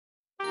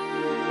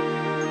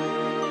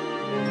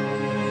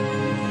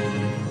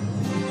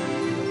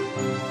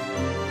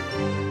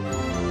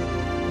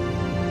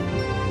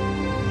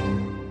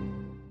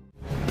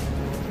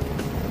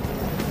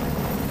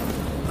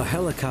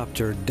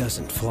helicopter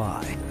doesn't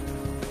fly.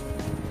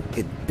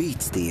 It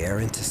beats the air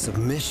into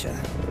submission.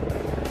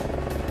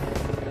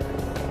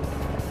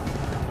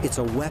 It's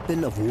a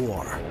weapon of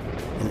war,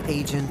 an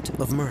agent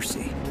of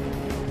mercy.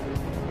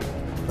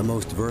 The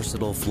most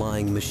versatile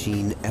flying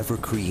machine ever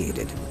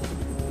created.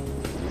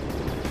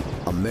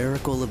 A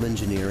miracle of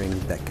engineering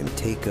that can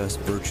take us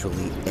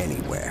virtually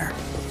anywhere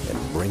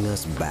and bring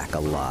us back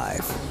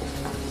alive.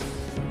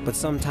 But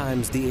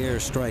sometimes the air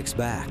strikes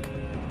back,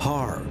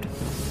 hard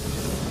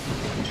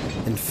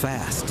and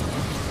fast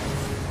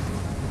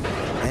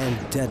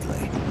and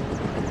deadly.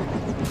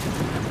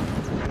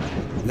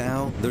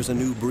 Now there's a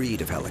new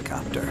breed of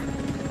helicopter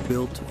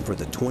built for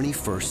the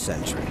 21st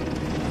century.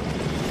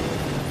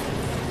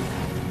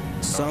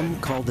 Some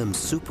call them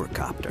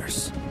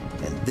supercopters,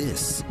 and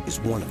this is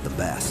one of the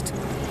best.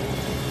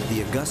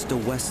 The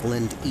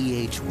Augusta-Westland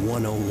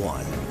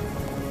EH-101.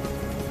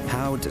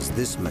 How does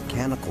this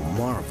mechanical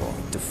marvel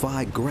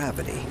defy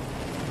gravity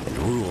and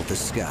rule the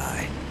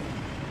sky?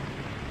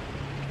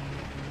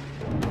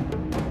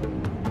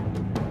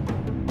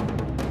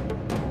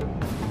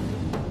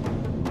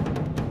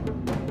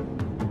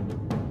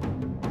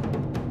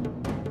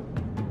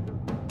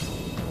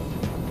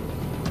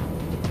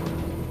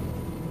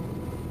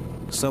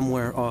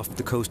 Somewhere off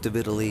the coast of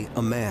Italy,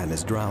 a man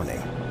is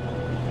drowning.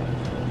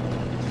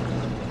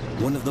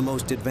 One of the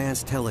most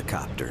advanced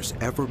helicopters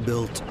ever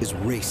built is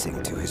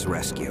racing to his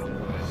rescue.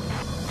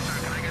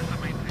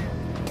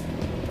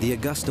 The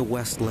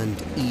Augusta-Westland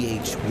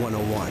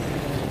EH-101.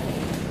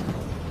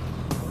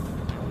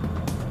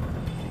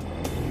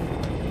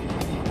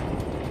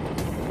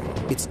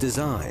 It's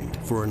designed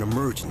for an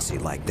emergency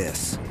like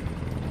this.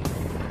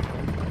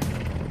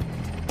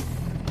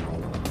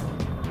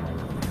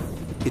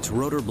 Its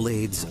rotor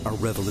blades are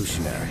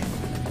revolutionary.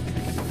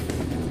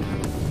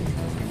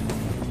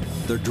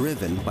 They're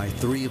driven by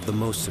 3 of the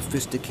most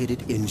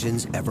sophisticated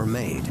engines ever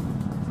made.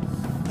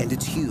 And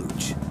it's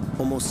huge,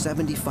 almost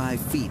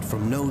 75 feet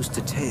from nose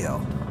to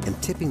tail, and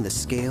tipping the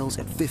scales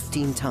at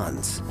 15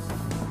 tons.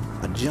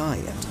 A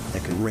giant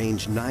that can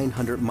range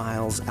 900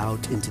 miles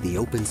out into the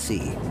open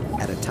sea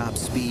at a top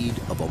speed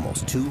of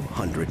almost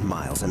 200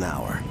 miles an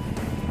hour.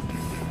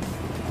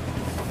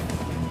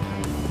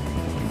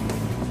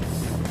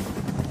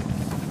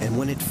 And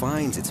when it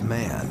finds its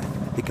man,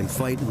 it can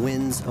fight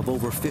winds of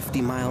over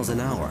 50 miles an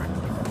hour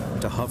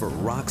to hover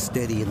rock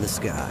steady in the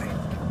sky,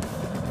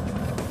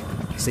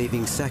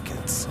 saving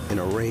seconds in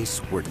a race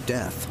where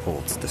death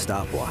holds the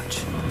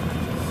stopwatch.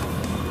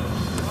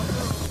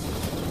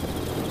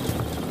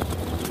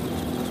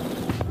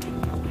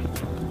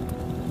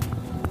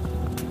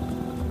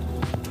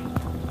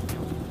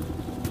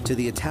 To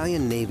the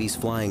Italian Navy's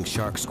Flying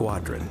Shark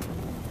Squadron,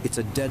 it's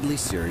a deadly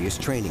serious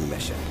training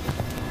mission.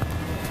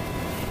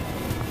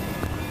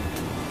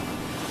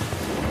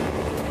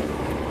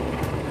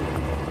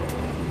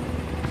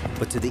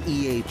 But to the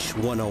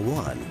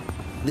EH-101,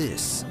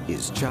 this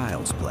is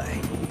child's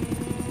play.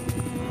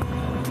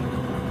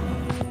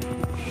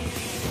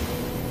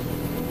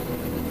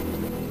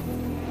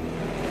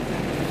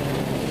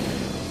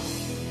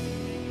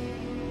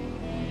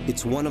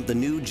 It's one of the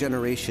new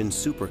generation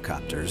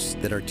supercopters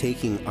that are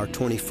taking our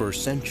 21st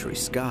century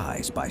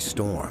skies by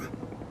storm.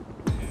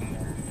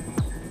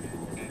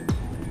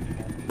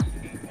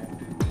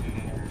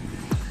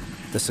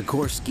 The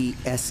Sikorsky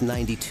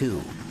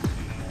S-92.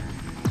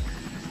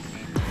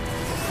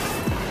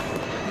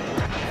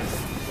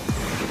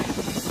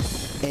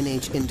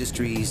 NH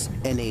Industries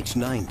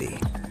NH-90,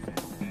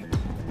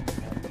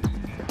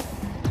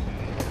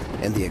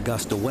 and the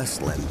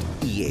Augusta-Westland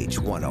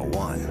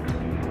EH-101.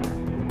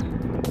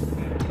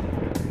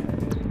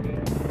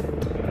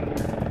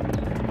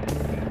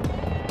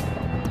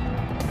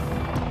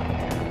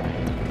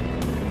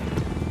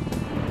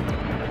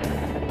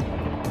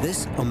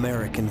 This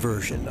American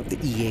version of the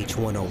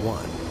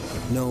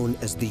EH-101, known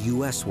as the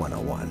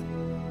US-101,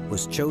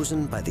 was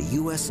chosen by the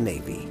US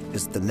Navy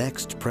as the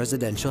next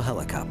presidential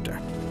helicopter.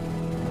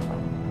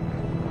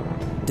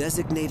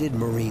 Designated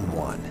Marine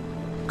One,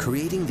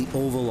 creating the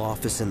Oval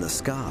Office in the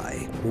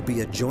sky will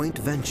be a joint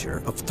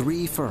venture of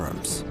 3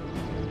 firms: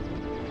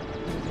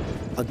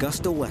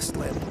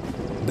 Augusta-Westland,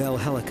 Bell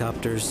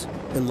Helicopters,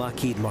 and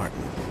Lockheed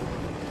Martin.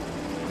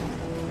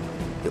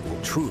 It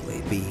will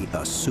truly be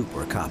a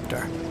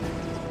supercopter.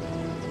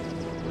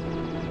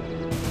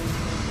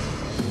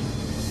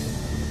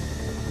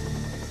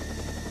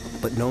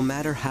 But no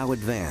matter how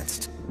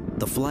advanced,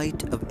 the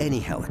flight of any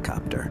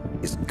helicopter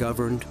is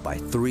governed by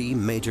 3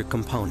 major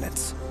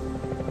components.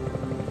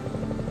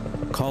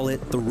 Call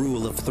it the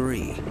rule of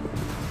 3.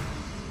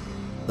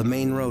 The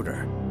main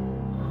rotor,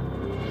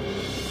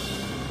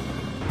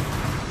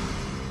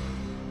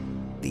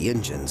 the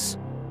engines,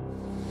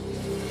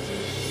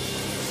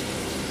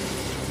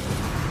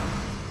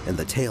 and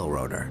the tail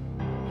rotor.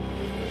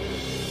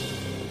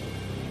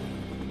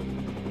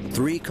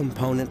 3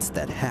 components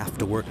that have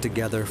to work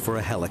together for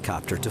a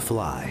helicopter to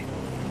fly.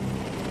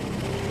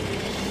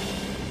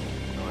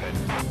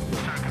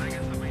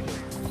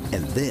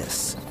 And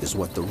this is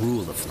what the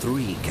rule of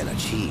 3 can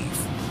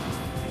achieve.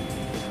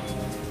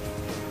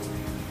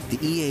 The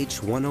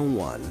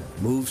EH-101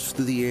 moves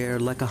through the air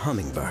like a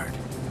hummingbird.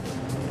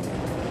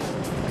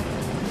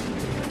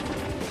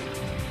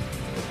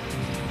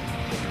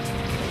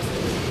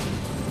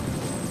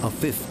 A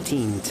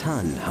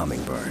 15-ton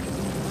hummingbird.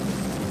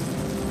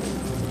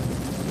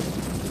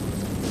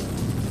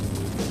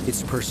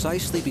 It's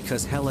precisely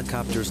because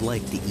helicopters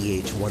like the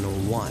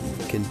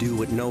EH-101 can do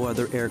what no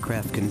other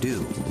aircraft can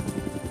do,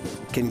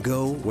 can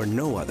go where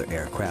no other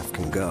aircraft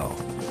can go,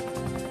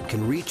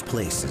 can reach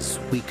places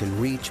we can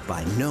reach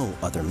by no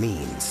other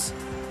means,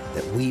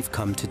 that we've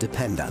come to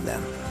depend on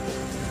them.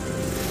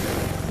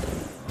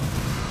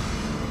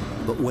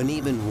 But when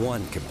even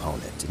one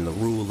component in the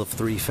rule of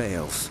three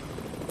fails,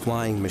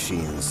 flying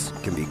machines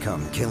can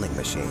become killing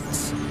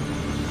machines.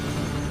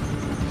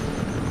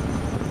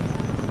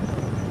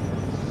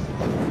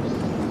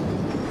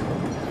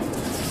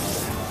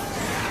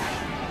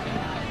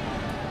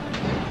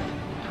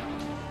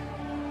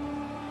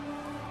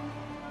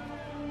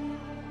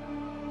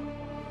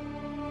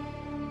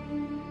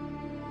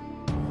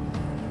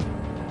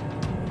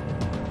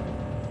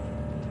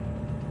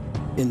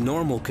 In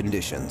normal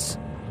conditions,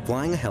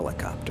 flying a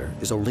helicopter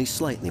is only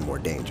slightly more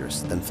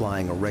dangerous than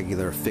flying a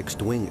regular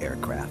fixed-wing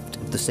aircraft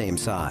of the same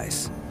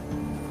size.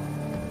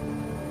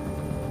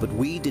 But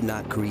we did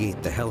not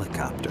create the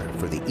helicopter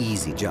for the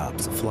easy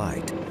jobs of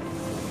flight.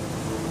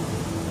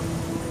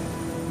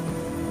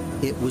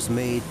 It was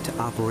made to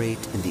operate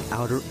in the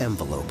outer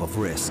envelope of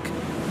risk.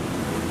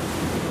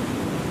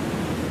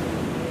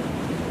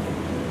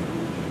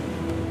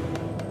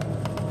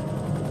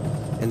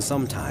 And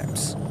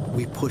sometimes,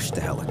 we push the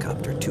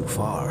helicopter too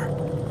far.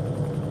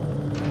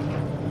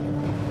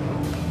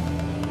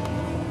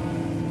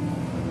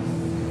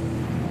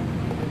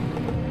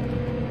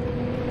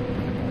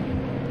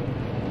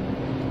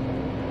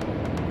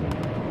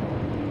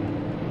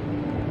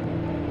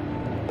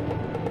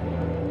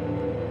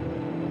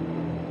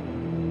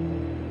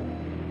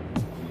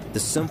 The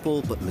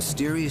simple but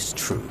mysterious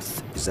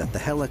truth is that the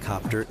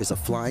helicopter is a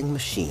flying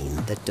machine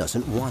that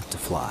doesn't want to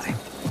fly.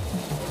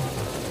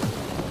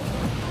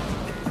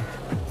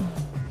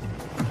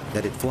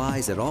 That it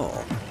flies at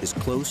all is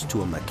close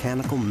to a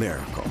mechanical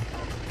miracle.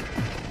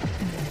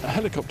 A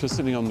helicopter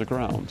sitting on the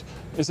ground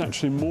is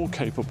actually more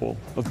capable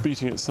of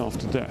beating itself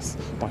to death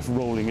by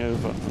rolling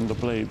over and the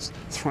blades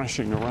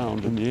thrashing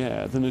around in the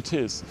air than it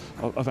is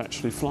of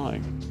actually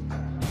flying.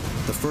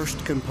 The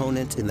first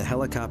component in the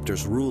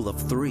helicopter's rule of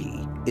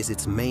three is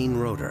its main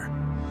rotor.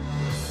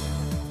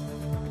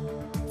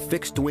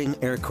 Fixed-wing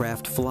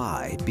aircraft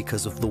fly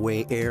because of the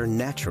way air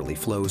naturally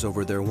flows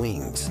over their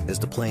wings as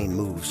the plane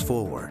moves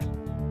forward.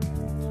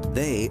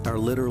 They are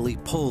literally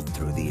pulled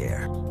through the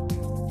air.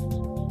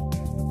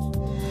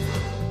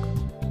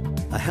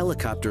 A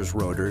helicopter's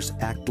rotors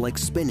act like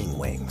spinning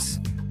wings.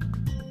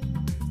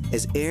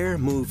 As air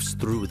moves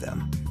through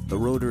them, the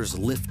rotors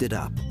lift it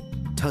up,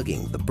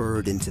 tugging the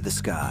bird into the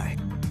sky.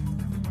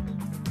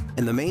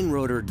 And the main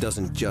rotor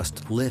doesn't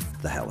just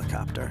lift the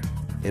helicopter,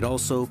 it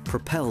also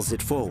propels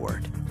it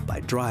forward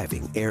by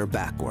driving air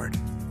backward.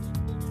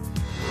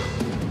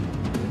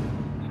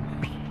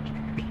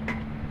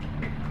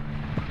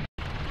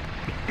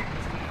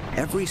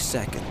 Every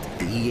second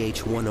the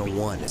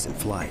EH-101 is in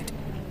flight,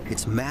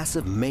 its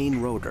massive main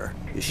rotor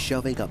is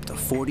shoving up to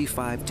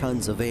 45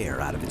 tons of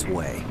air out of its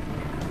way.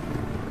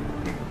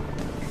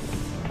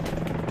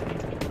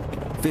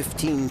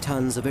 15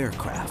 tons of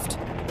aircraft,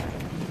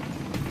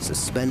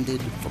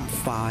 suspended from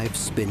 5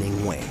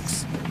 spinning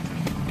wings.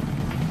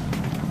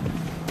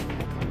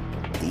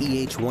 The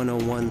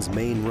EH-101's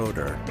main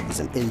rotor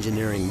is an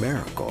engineering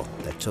miracle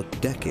that took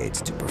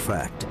decades to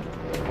perfect.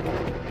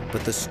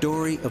 But the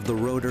story of the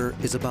rotor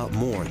is about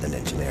more than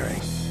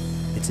engineering.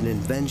 It's an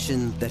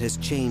invention that has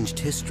changed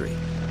history.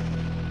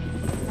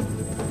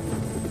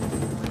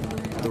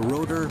 The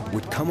rotor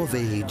would come of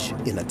age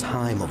in a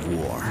time of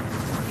war.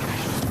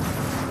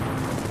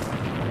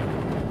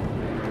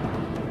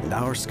 And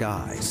our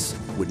skies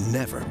would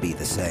never be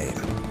the same.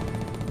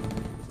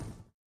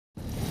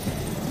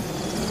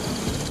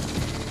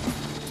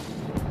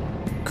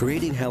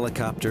 Creating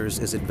helicopters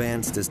as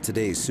advanced as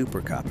today's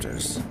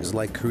supercopters is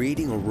like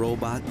creating a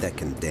robot that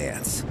can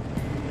dance.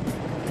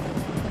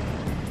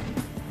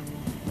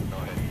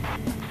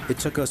 It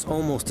took us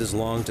almost as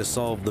long to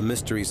solve the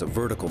mysteries of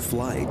vertical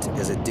flight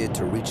as it did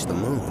to reach the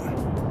moon.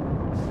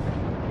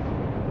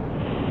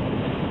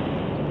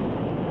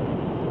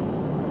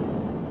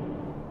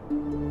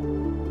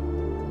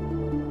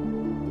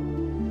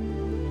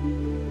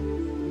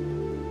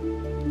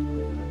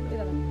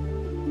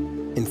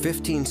 In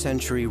 15th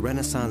century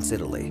Renaissance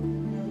Italy,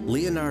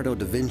 Leonardo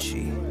da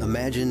Vinci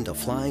imagined a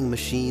flying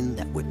machine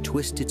that would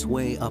twist its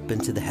way up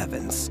into the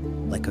heavens,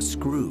 like a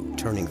screw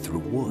turning through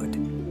wood.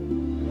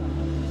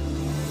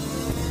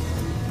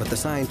 But the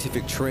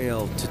scientific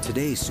trail to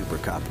today's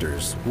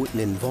supercopters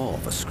wouldn't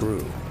involve a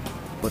screw,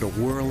 but a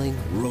whirling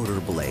rotor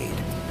blade.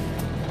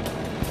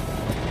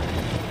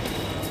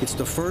 It's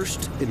the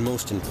first and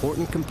most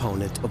important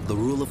component of the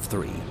rule of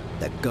three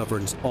that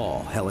governs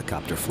all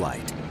helicopter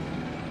flight.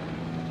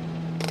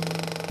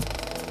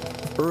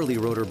 Early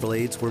rotor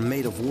blades were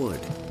made of wood,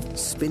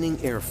 spinning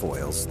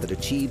airfoils that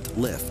achieved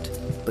lift,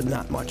 but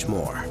not much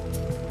more.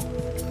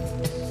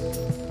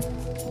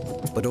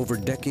 But over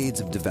decades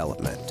of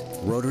development,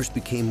 rotors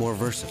became more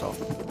versatile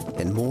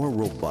and more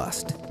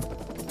robust,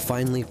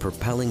 finally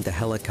propelling the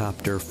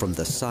helicopter from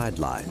the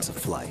sidelines of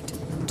flight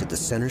to the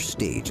center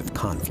stage of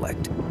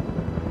conflict.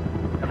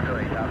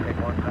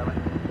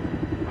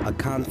 A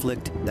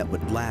conflict that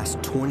would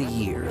last 20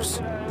 years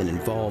and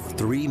involve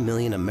 3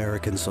 million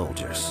American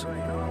soldiers.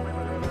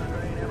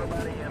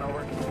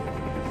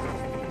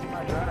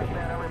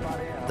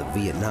 The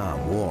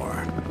Vietnam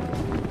War.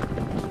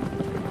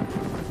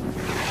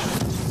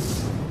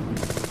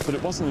 But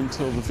it wasn't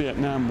until the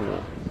Vietnam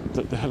War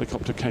that the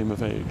helicopter came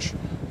of age.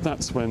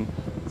 That's when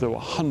there were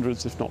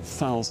hundreds, if not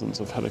thousands,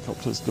 of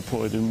helicopters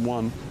deployed in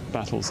one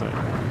battle zone.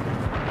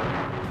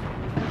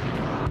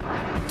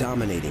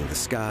 Dominating the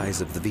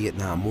skies of the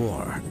Vietnam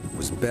War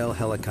was Bell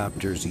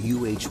Helicopter's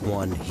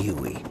UH-1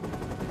 Huey.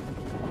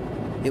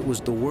 It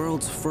was the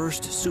world's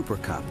first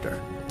supercopter,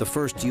 the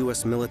first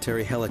U.S.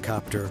 military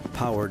helicopter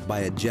powered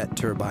by a jet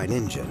turbine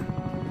engine,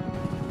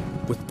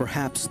 with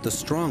perhaps the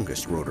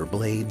strongest rotor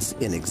blades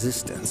in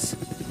existence.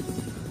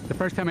 The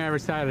first time I ever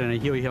sat in a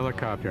Huey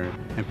helicopter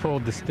and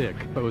pulled the stick,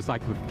 it was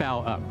like it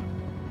fell up.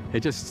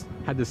 It just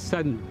had this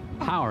sudden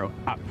power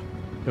up.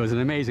 It was an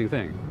amazing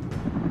thing.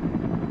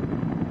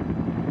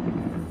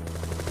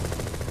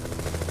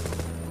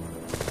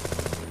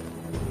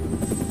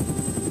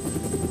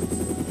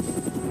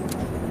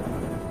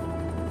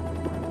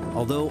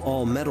 Although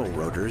all metal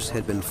rotors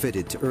had been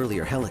fitted to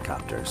earlier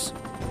helicopters,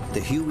 the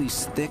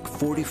Huey's thick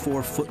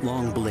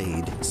 44-foot-long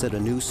blade set a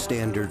new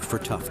standard for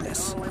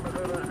toughness.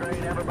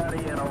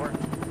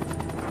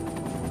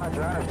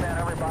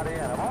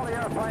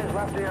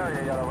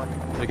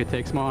 They could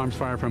take small arms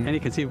fire from any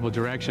conceivable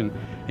direction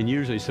and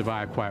usually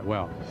survive quite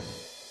well.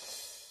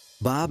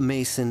 Bob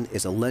Mason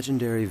is a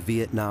legendary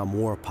Vietnam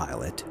War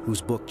pilot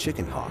whose book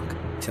Chicken Hawk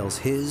tells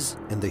his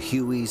and the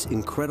Huey's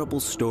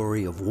incredible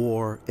story of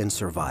war and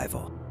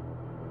survival.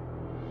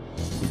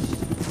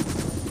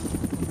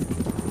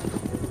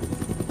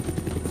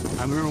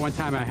 I remember one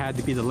time I had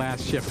to be the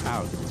last ship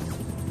out,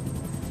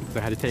 so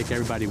I had to take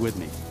everybody with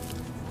me.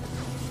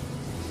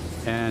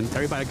 And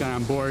everybody got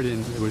on board,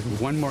 and there was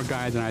one more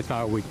guy than I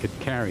thought we could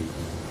carry.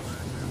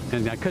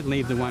 And I couldn't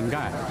leave the one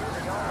guy.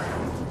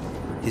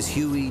 His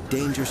Huey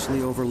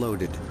dangerously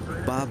overloaded,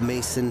 Bob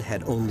Mason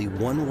had only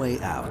one way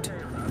out,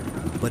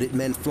 but it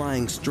meant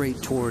flying straight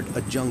toward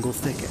a jungle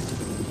thicket.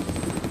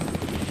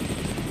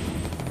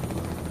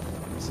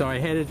 So I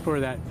headed for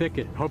that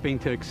thicket, hoping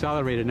to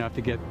accelerate enough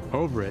to get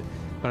over it,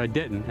 but I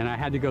didn't, and I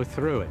had to go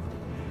through it.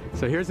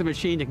 So here's a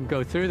machine that can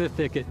go through the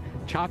thicket,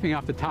 chopping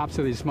off the tops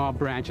of these small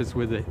branches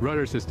with the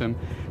rotor system,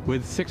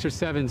 with 6 or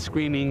 7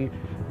 screaming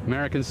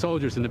American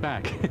soldiers in the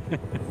back.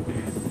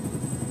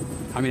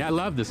 I mean, I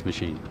love this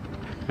machine.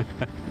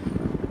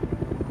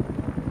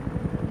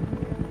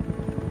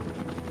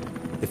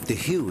 If the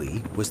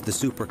Huey was the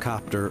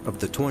supercopter of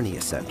the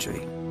 20th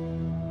century,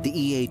 the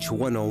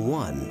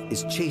EH-101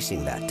 is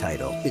chasing that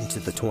title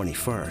into the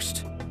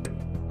 21st.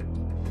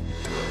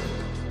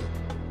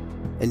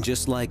 And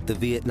just like the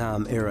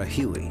Vietnam-era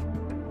Huey,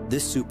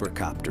 this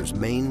supercopter's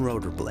main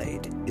rotor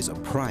blade is a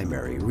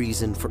primary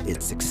reason for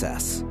its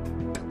success.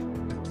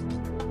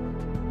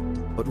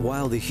 But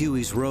while the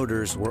Huey's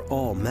rotors were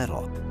all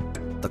metal,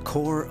 the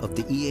core of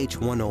the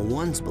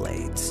EH-101's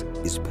blades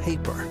is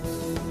paper.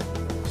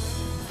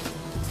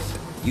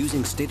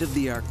 Using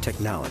state-of-the-art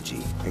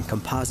technology and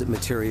composite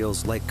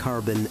materials like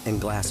carbon and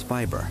glass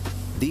fiber,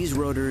 these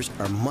rotors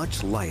are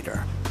much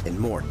lighter and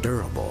more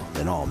durable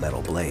than all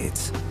metal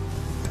blades.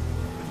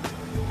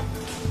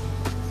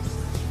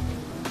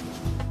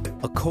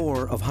 A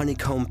core of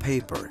honeycomb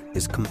paper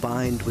is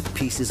combined with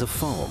pieces of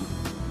foam,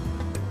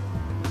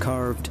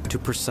 carved to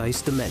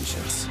precise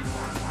dimensions.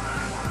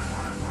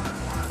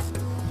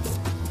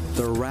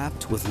 They're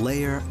wrapped with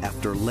layer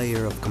after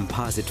layer of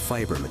composite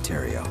fiber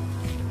material,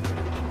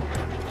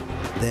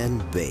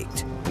 then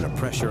baked in a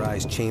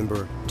pressurized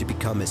chamber to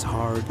become as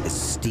hard as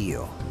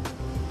steel.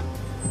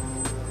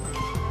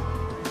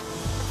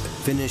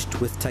 Finished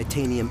with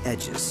titanium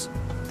edges,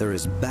 they're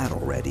as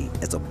battle-ready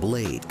as a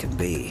blade can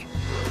be.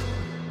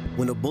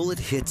 When a bullet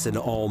hits an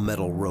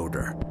all-metal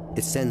rotor,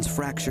 it sends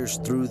fractures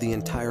through the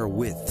entire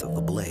width of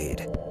the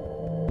blade.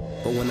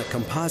 But when a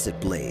composite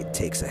blade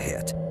takes a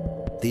hit,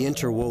 the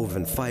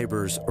interwoven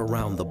fibers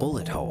around the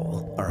bullet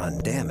hole are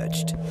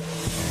undamaged.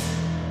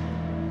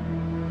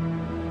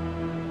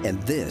 And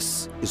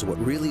this is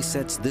what really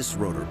sets this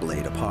rotor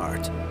blade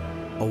apart,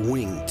 a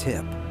wing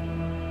tip.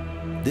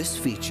 This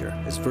feature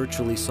has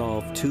virtually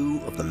solved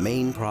 2 of the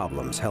main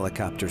problems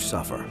helicopters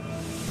suffer.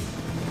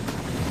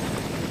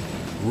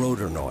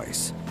 Rotor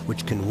noise,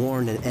 which can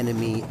warn an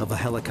enemy of a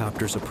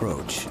helicopter's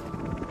approach,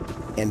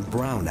 and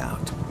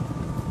brownout,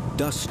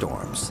 dust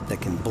storms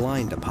that can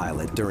blind a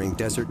pilot during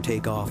desert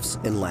takeoffs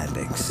and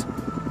landings.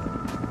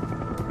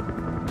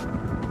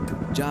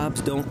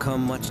 Jobs don't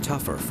come much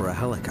tougher for a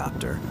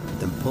helicopter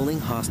than pulling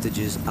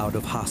hostages out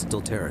of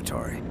hostile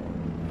territory.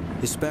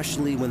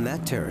 especially when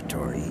that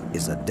territory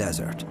is a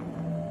desert.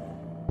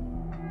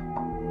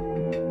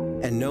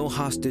 And no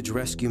hostage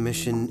rescue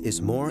mission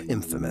is more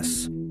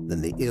infamous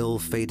than the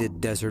ill-fated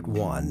Desert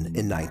One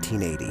in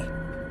 1980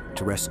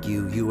 to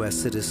rescue U.S.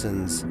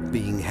 citizens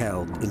being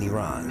held in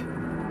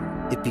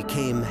Iran. It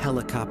became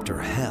helicopter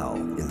hell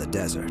in the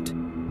desert,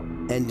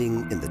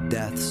 ending in the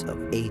deaths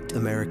of 8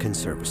 American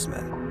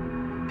servicemen.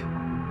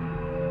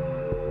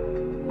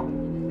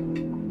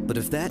 But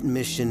if that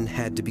mission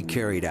had to be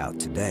carried out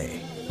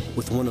today,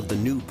 with one of the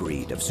new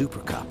breed of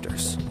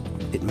supercopters,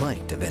 it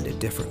might have ended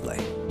differently.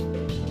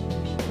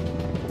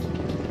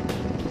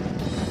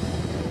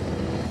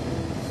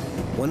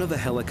 One of a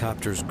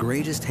helicopter's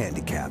greatest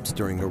handicaps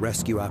during a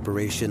rescue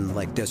operation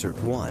like Desert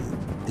One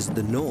is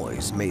the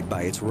noise made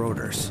by its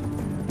rotors.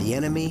 The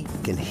enemy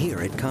can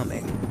hear it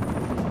coming.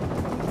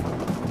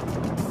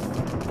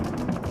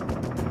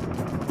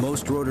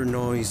 Most rotor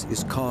noise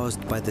is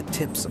caused by the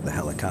tips of the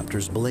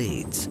helicopter's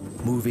blades,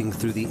 moving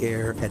through the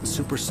air at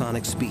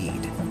supersonic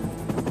speed.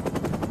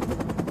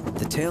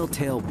 The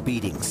telltale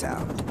beating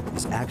sound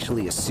is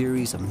actually a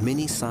series of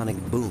mini-sonic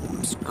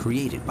booms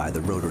created by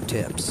the rotor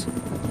tips.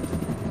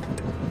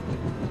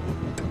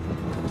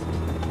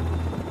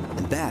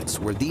 And that's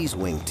where these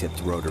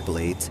wing-tipped rotor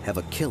blades have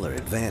a killer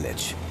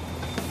advantage.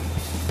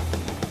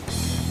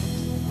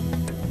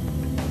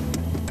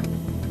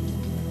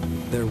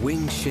 Their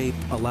wing shape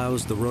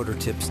allows the rotor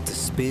tips to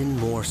spin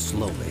more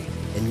slowly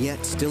and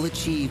yet still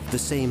achieve the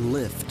same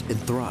lift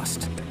and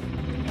thrust.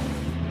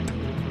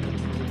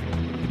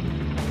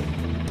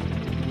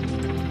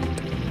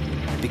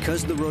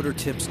 Because the rotor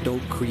tips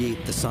don't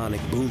create the sonic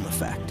boom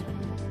effect,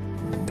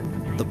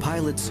 the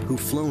pilots who've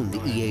flown the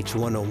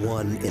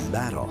EH-101 in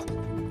battle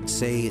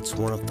say it's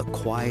one of the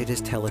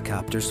quietest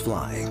helicopters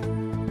flying.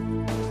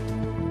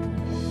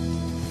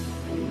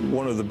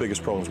 One of the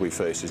biggest problems we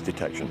face is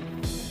detection.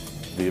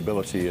 The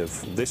ability of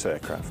this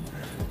aircraft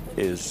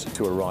is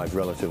to arrive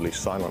relatively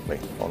silently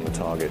on the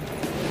target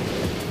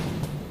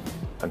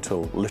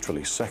until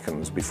literally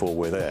seconds before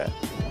we're there.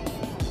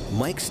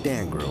 Mike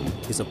Stangroom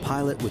is a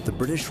pilot with the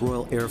British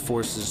Royal Air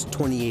Force's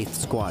 28th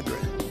Squadron.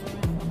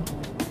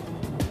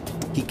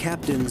 He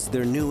captains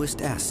their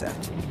newest asset,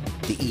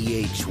 the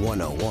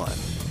EH-101.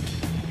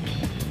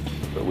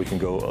 But we can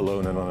go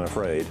alone and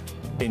unafraid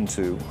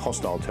into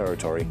hostile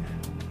territory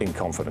in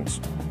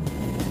confidence.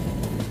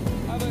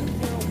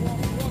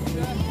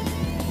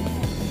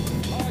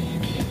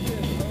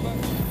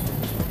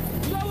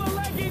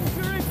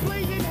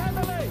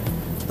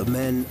 The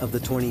men of the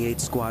 28th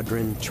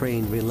Squadron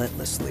train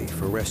relentlessly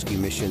for rescue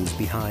missions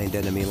behind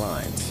enemy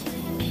lines.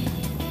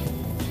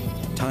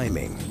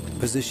 Timing,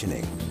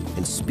 positioning,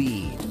 and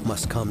speed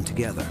must come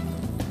together.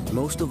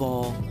 Most of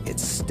all,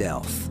 it's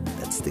stealth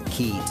that's the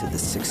key to the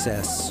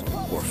success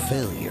or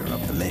failure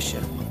of the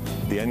mission.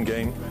 The end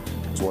game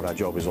is what our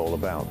job is all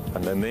about,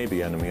 and there may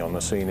be enemy on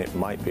the scene. It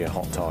might be a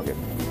hot target.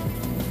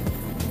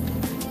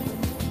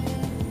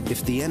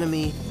 If the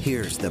enemy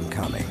hears them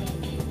coming,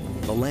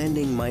 the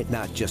landing might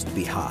not just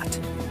be hot,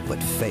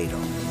 but fatal.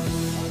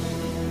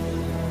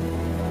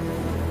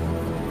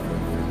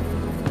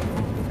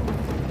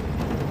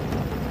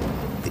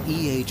 The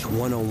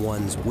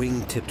EH-101's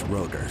wing-tipped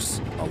rotors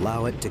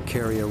allow it to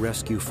carry a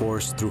rescue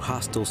force through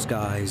hostile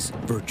skies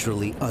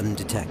virtually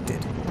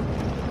undetected.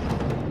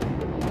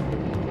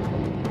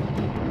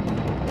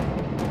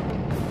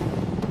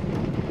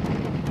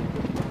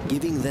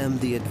 Giving them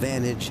the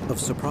advantage of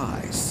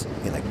surprise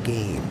in a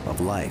game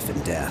of life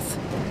and death.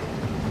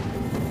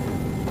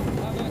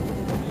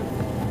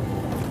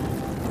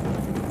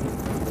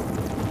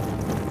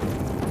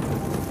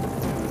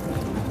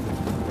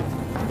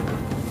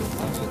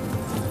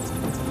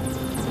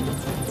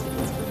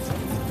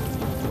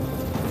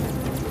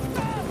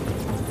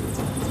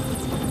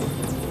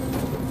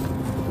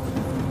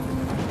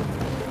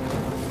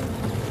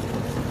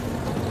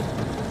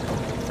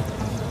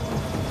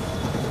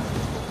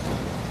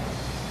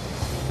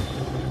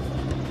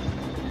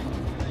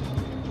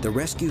 The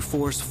rescue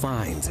force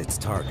finds its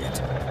target.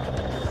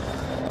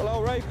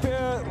 Hello,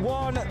 Rapier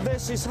 1,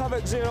 this is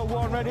Havoc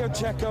 01, radio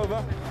check,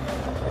 over.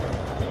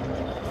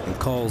 And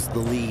calls the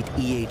lead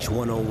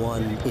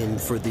EH-101 in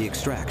for the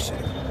extraction.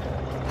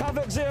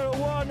 Havoc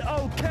 01,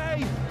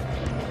 okay.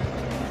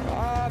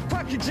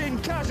 Packaging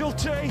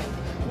casualty.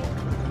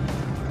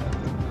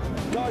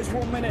 Guys,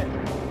 1 minute.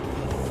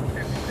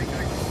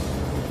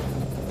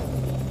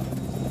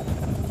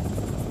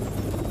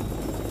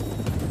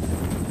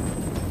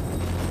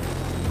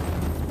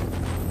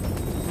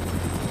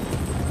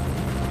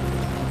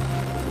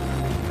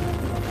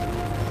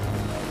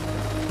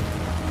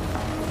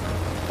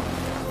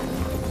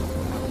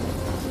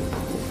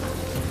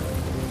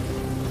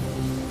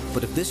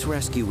 But if this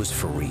rescue was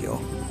for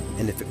real,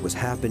 and if it was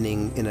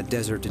happening in a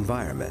desert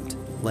environment,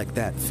 like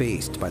that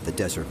faced by the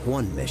Desert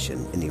One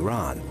mission in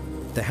Iran,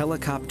 the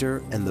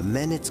helicopter and the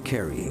men it's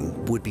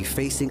carrying would be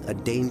facing a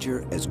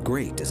danger as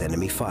great as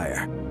enemy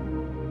fire.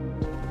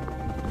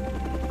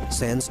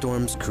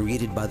 Sandstorms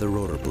created by the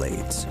rotor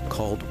blades,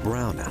 called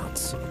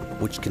brownouts,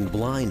 which can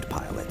blind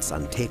pilots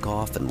on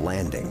takeoff and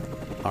landing,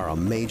 are a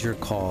major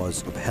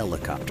cause of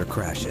helicopter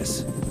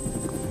crashes.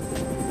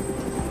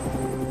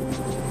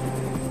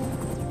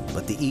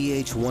 But the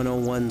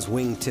EH-101's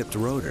wing-tipped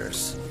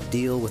rotors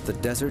deal with the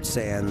desert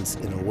sands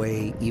in a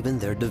way even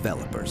their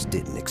developers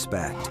didn't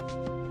expect.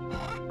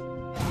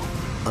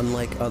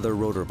 Unlike other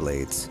rotor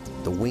blades,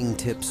 the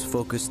wingtips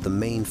focus the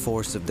main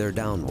force of their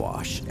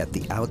downwash at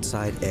the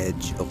outside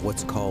edge of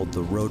what's called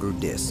the rotor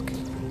disc,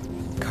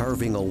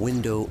 carving a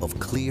window of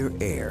clear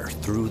air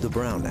through the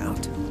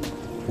brownout,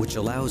 which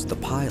allows the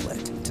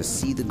pilot to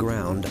see the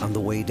ground on the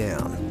way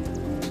down.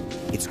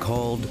 It's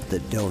called the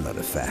donut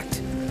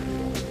effect.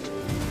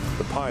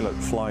 The pilot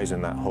flies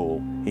in that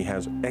hole. He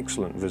has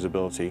excellent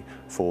visibility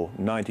for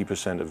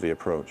 90% of the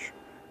approach.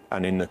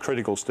 And in the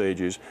critical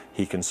stages,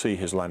 he can see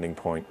his landing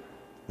point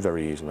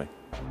very easily.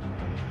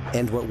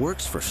 And what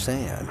works for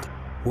sand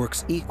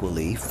works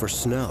equally for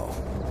snow.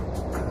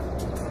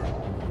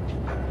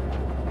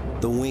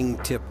 The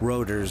wingtip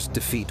rotors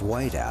defeat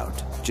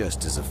whiteout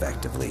just as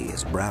effectively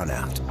as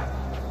brownout.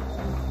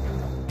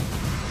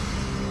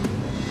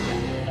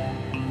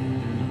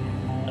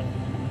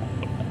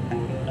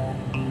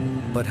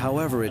 But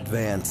however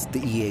advanced the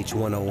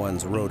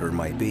EH-101's rotor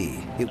might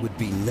be, it would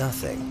be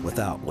nothing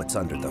without what's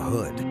under the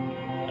hood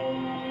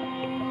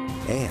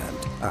and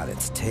on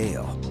its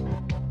tail.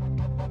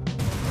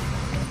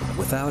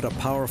 Without a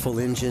powerful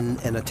engine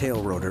and a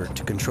tail rotor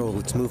to control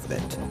its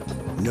movement,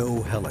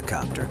 no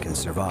helicopter can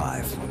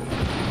survive.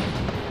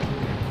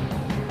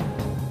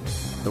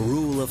 The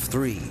rule of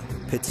three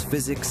pits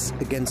physics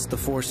against the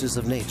forces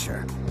of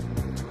nature.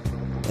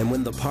 And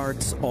when the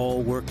parts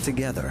all work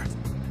together,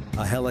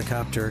 a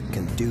helicopter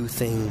can do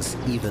things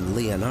even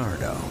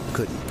Leonardo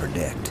couldn't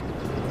predict.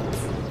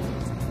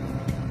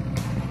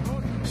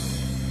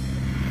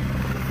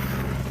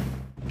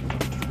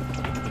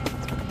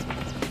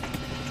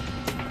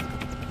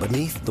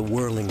 Beneath the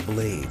whirling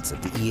blades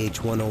of the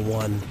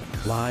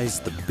EH-101 lies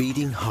the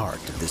beating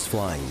heart of this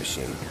flying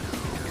machine.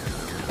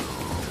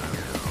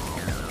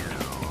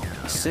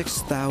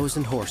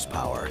 6,000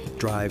 horsepower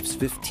drives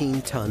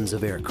 15 tons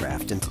of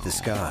aircraft into the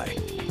sky.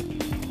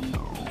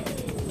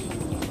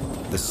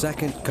 The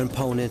second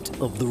component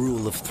of the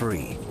rule of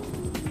three,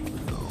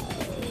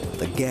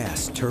 the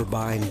gas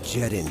turbine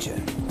jet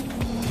engine.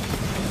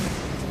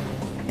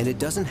 And it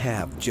doesn't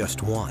have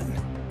just one,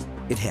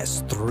 it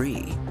has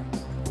three.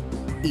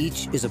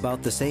 Each is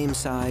about the same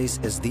size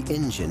as the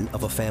engine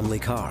of a family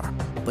car,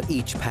 but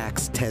each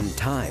packs 10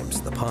 times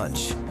the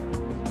punch.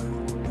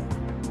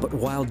 But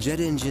while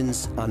jet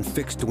engines on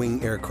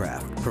fixed-wing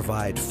aircraft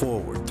provide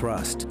forward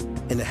thrust,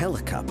 in a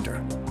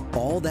helicopter,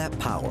 all that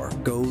power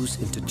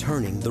goes into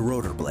turning the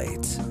rotor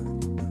blades.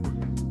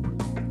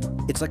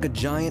 It's like a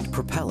giant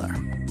propeller.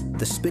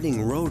 The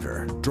spinning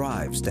rotor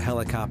drives the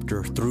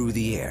helicopter through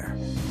the air.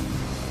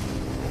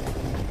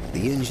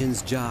 The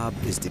engine's job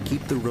is to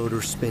keep the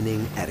rotor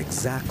spinning at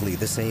exactly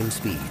the same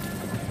speed,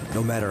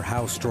 no matter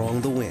how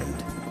strong the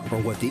wind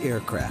or what the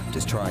aircraft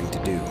is trying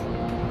to do.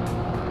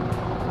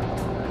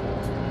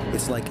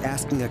 It's like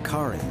asking a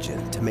car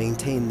engine to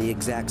maintain the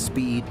exact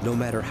speed no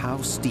matter how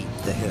steep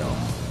the hill.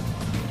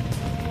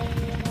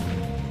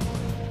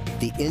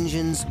 The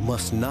engines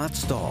must not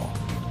stall.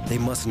 They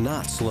must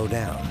not slow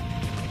down.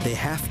 They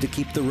have to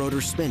keep the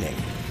rotor spinning,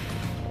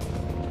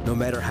 no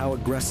matter how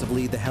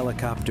aggressively the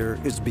helicopter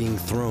is being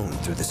thrown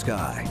through the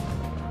sky.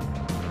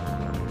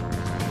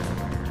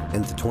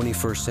 And the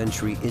 21st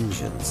century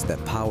engines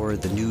that power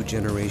the new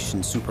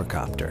generation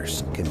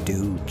supercopters can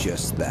do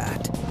just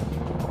that.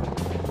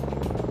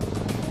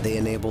 They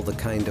enable the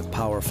kind of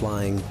power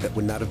flying that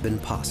would not have been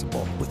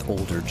possible with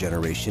older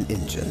generation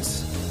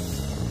engines.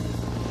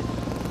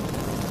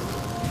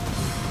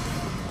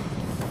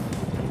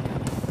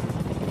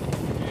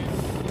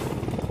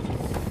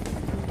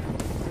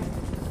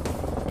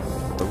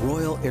 The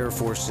Royal Air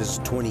Force's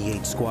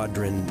 28th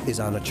Squadron is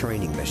on a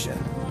training mission.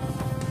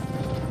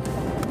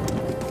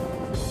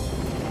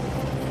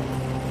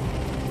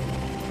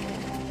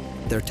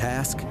 Their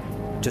task?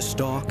 To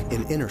stalk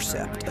and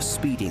intercept a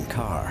speeding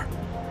car.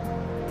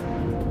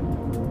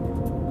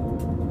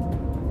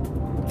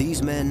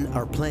 These men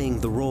are playing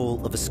the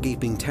role of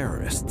escaping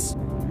terrorists.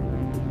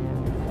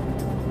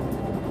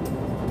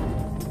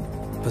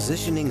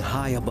 Positioning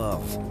high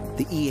above,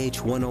 the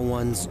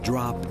EH-101s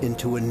drop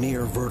into a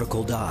near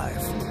vertical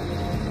dive.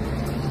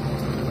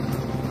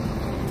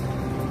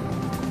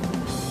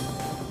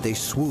 They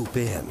swoop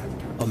in,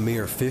 a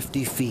mere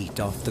 50 feet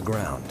off the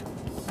ground,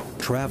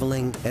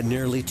 traveling at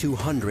nearly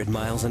 200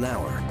 miles an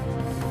hour.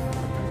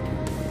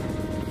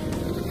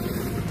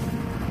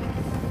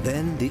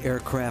 Then the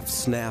aircraft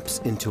snaps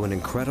into an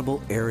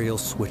incredible aerial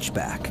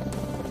switchback.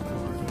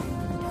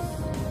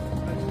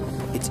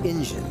 Its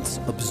engines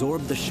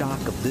absorb the shock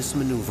of this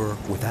maneuver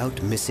without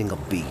missing a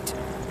beat.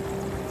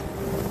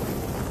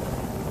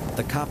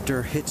 The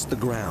copter hits the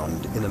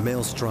ground in a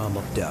maelstrom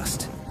of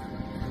dust.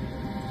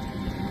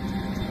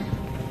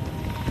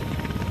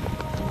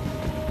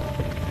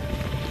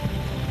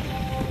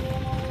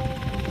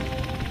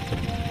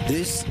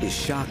 This is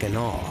shock and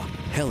awe,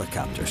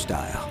 helicopter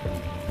style.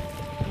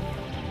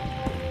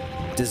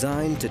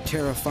 designed to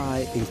terrify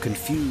and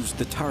confuse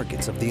the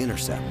targets of the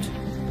intercept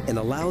and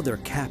allow their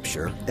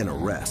capture and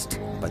arrest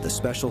by the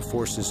Special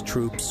Forces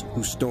troops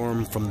who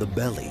storm from the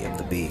belly of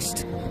the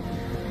beast.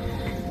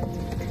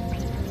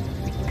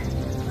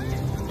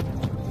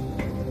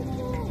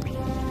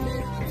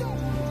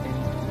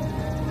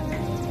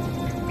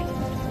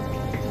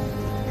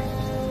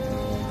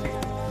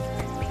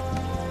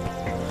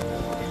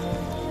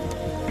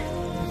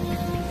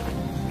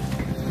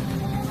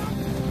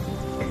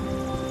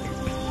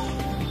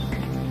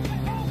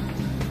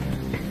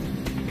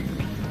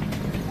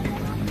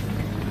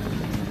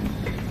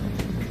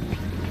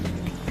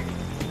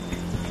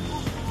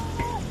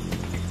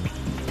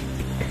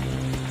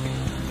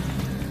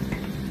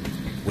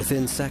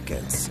 Within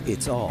seconds,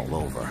 it's all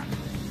over.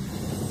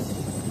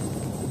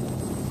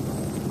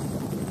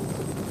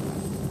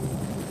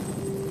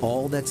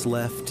 All that's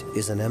left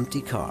is an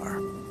empty car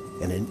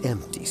and an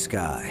empty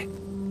sky.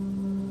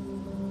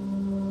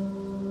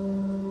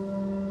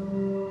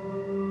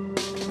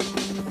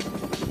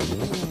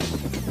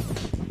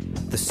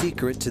 The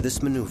secret to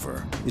this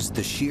maneuver is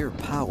the sheer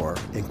power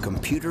and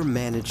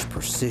computer-managed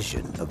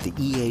precision of the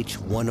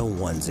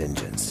EH-101's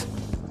engines.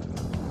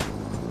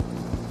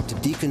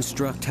 To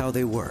deconstruct how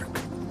they work,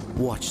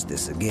 watch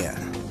this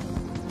again.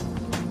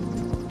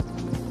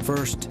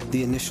 First,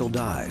 the initial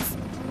dive.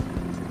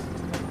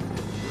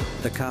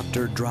 The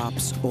copter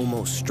drops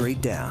almost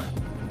straight down.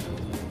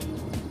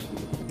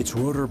 Its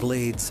rotor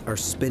blades are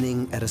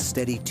spinning at a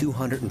steady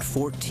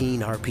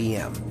 214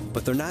 RPM,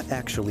 but they're not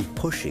actually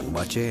pushing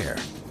much air.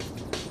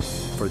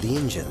 For the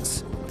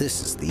engines,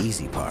 this is the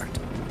easy part.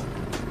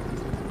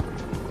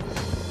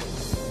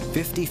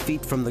 50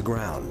 feet from the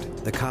ground,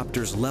 the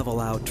copters level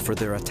out for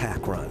their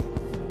attack run.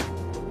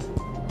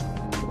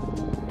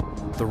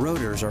 The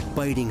rotors are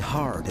biting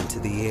hard into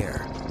the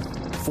air,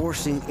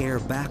 forcing air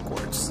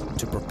backwards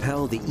to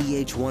propel the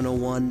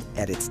EH-101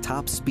 at its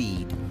top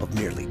speed of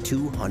nearly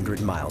 200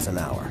 miles an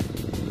hour.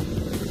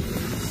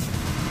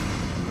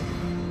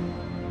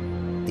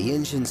 The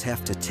engines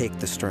have to take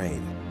the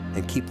strain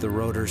and keep the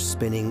rotors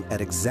spinning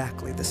at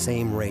exactly the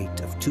same rate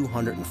of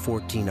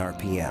 214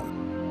 RPM.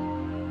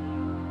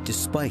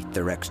 Despite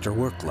their extra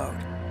workload.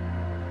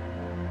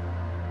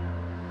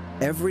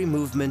 Every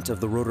movement of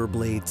the rotor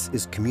blades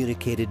is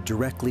communicated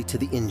directly to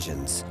the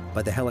engines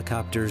by the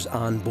helicopter's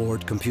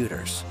onboard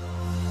computers.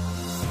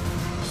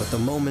 But the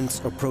moment's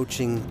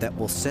approaching that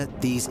will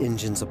set these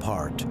engines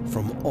apart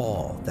from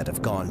all that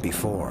have gone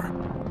before.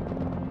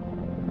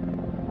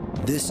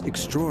 This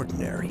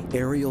extraordinary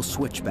aerial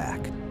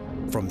switchback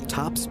from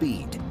top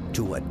speed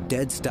to a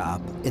dead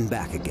stop and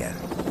back again.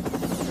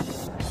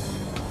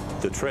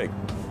 The trick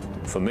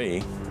for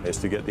me is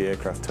to get the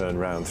aircraft turned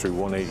around through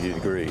 180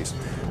 degrees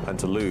and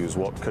to lose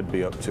what could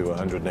be up to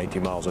 180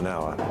 miles an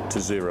hour to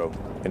zero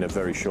in a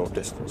very short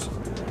distance.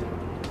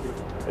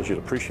 As you'll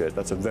appreciate,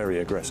 that's a very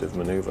aggressive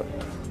maneuver.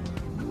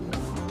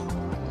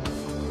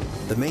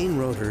 The main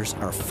rotors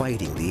are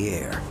fighting the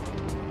air.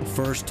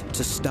 First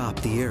to stop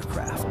the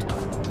aircraft,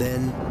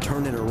 then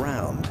turn it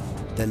around,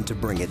 then to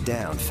bring it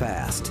down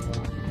fast.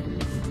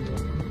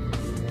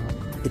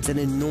 It's an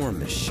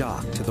enormous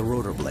shock to the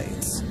rotor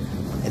blades,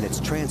 and it's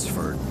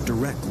transferred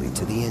directly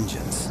to the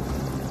engines.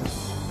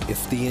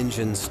 If the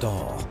engines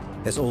stall,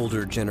 as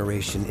older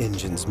generation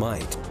engines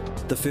might,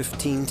 the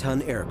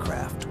 15-ton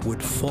aircraft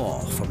would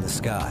fall from the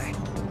sky.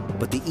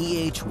 But the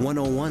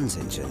EH-101's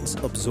engines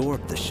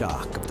absorb the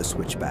shock of the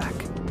switchback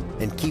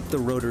and keep the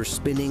rotors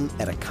spinning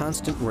at a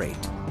constant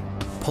rate,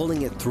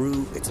 pulling it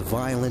through its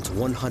violent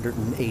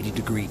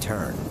 180-degree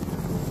turn.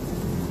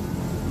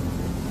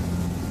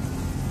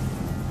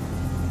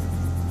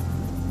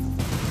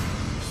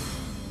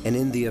 And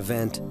in the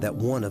event that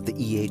one of the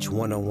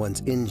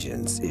EH-101's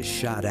engines is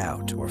shot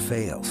out or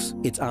fails,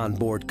 its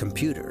onboard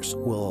computers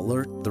will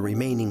alert the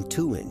remaining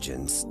two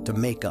engines to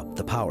make up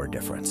the power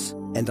difference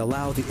and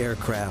allow the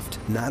aircraft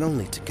not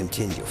only to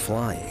continue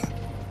flying,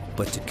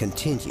 but to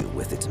continue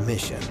with its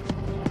mission.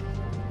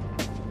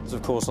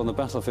 Of course, on the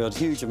battlefield,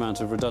 huge amount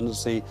of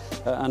redundancy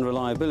and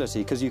reliability,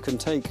 because you can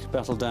take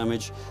battle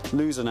damage,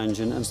 lose an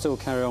engine, and still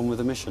carry on with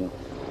the mission.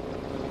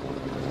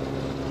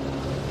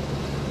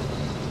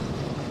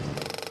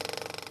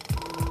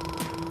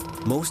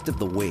 Most of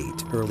the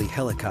weight early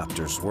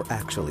helicopters were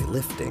actually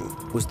lifting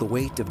was the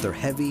weight of their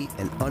heavy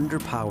and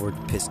underpowered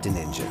piston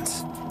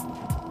engines.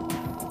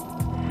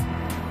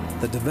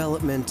 The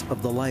development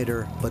of the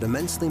lighter but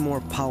immensely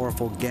more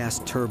powerful gas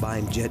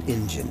turbine jet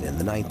engine in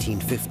the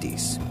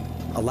 1950s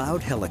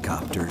allowed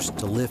helicopters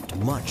to lift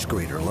much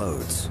greater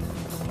loads.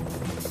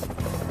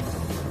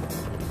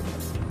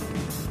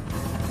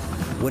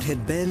 What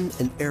had been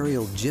an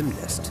aerial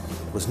gymnast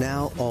was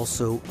now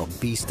also a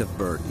beast of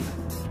burden,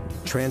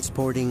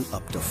 transporting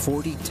up to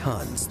 40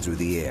 tons through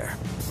the air.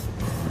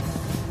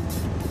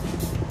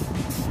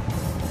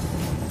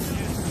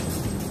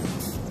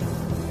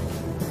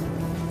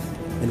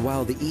 And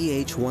while the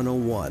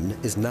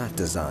EH-101 is not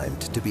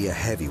designed to be a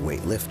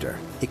heavyweight lifter,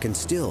 it can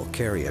still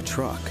carry a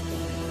truck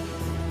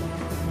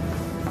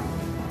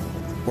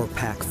or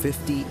pack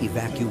 50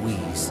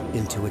 evacuees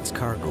into its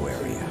cargo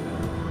area.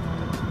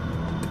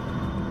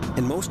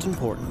 And most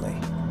importantly,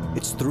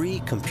 its 3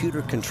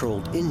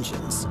 computer-controlled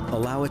engines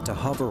allow it to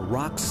hover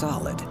rock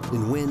solid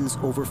in winds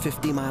over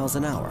 50 miles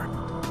an hour.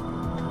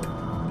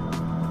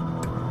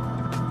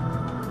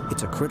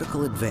 It's a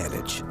critical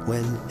advantage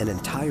when an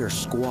entire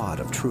squad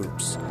of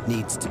troops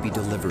needs to be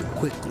delivered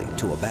quickly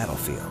to a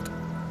battlefield.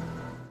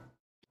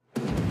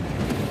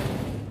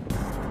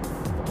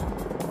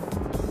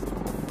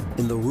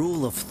 In the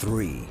rule of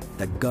 3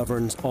 that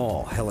governs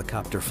all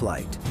helicopter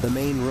flight, the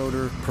main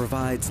rotor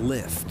provides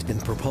lift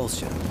and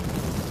propulsion.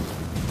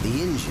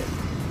 The engine,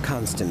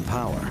 constant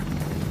power.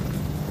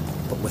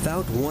 But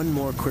without one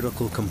more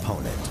critical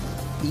component,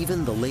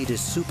 even the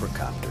latest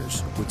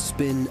supercopters would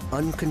spin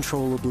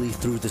uncontrollably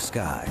through the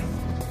sky.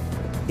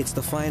 It's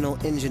the final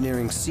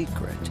engineering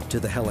secret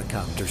to the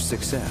helicopter's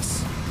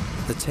success,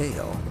 the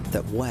tail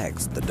that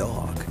wags the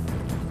dog.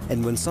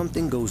 And when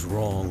something goes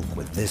wrong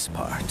with this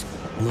part,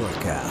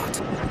 look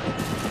out.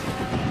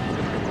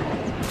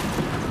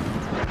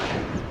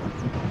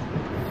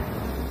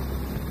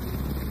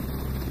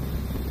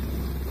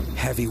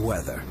 Heavy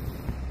weather,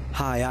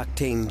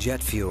 high-octane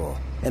jet fuel,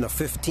 and a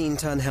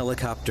 15-ton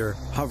helicopter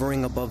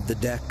hovering above the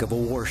deck of a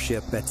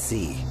warship at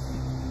sea.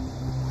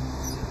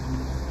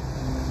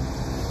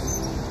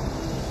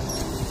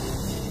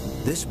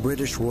 This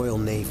British Royal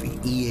Navy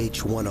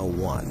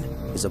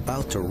EH-101 is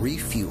about to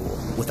refuel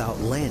without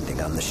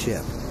landing on the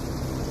ship.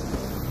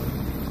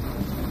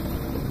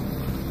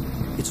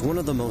 It's one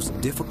of the most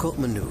difficult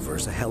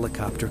maneuvers a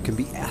helicopter can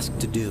be asked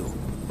to do,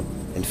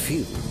 and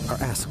few are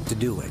asked to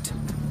do it.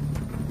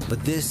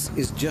 But this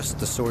is just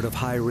the sort of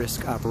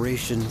high-risk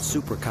operation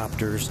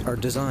supercopters are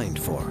designed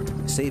for,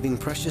 saving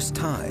precious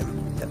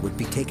time that would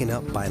be taken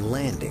up by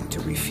landing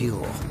to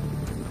refuel.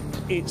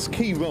 Its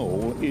key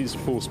role is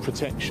force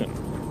protection,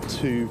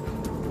 to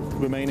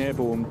remain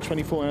airborne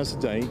 24 hours a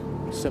day,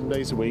 7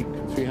 days a week,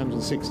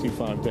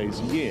 365 days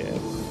a year,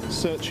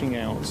 searching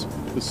out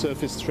the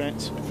surface threat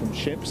from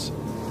ships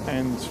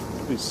and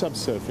the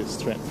subsurface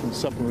threat from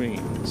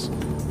submarines.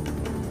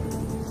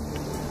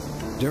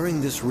 During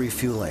this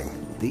refueling,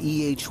 the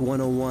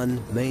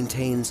EH-101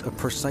 maintains a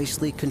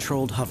precisely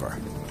controlled hover.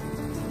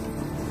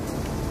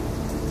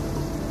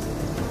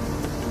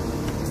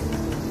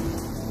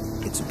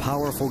 Its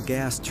powerful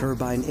gas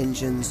turbine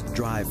engines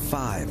drive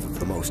 5 of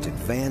the most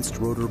advanced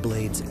rotor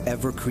blades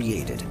ever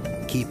created,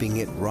 keeping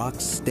it rock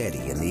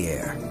steady in the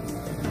air.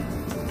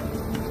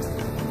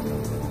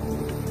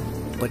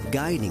 But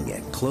guiding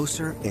it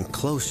closer and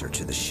closer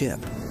to the ship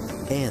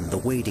and the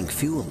waiting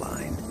fuel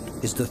line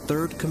is the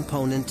 3rd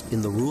component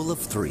in the rule of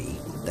 3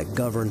 that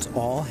governs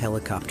all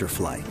helicopter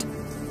flight.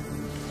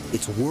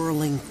 Its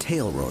whirling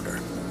tail rotor.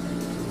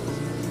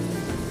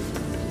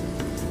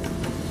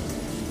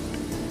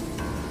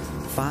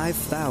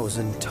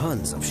 "5,000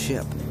 tons of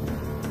ship,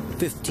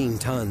 15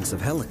 tons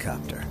of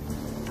helicopter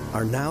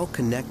are now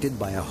connected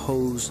by a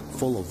hose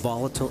full of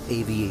volatile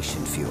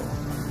aviation fuel.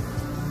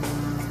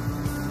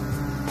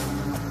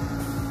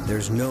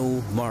 There's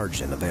no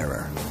margin of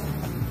error.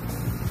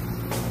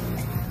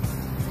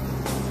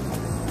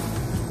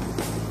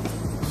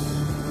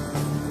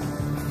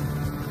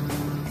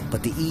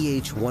 But the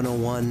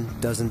EH-101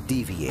 doesn't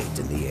deviate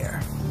in the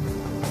air.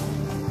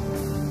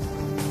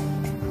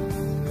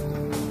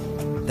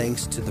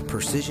 Thanks to the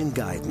precision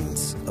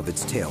guidance of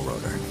its tail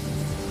rotor.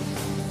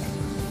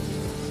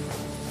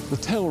 The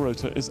tail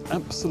rotor is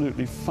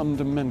absolutely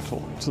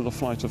fundamental to the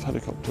flight of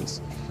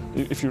helicopters.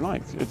 If you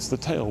like, it's the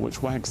tail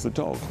which wags the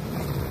dog.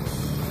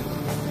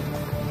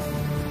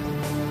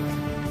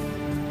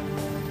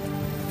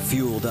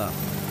 Fueled up,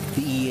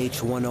 the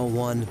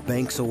EH-101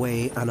 banks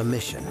away on a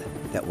mission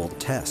that will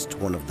test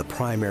one of the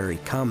primary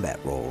combat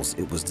roles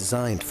it was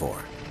designed for: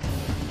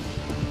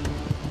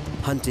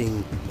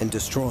 hunting and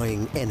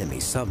destroying enemy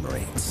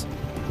submarines.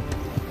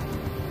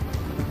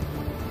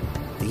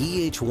 The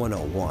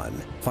EH-101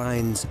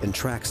 finds and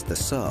tracks the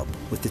sub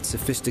with its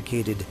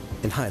sophisticated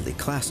and highly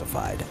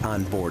classified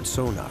onboard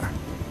sonar.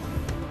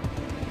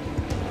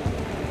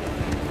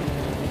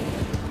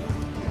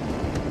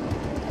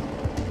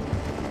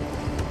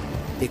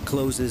 It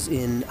closes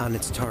in on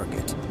its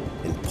target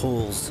and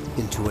pulls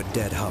into a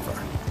dead hover.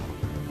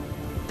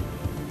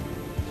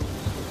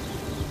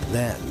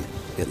 Then,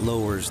 it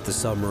lowers the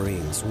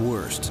submarine's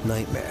worst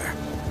nightmare: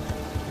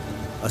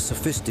 a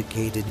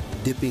sophisticated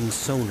dipping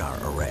sonar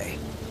array.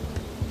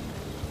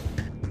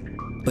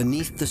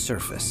 Beneath the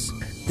surface,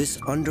 this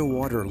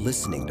underwater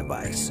listening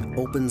device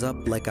opens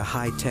up like a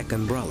high-tech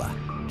umbrella,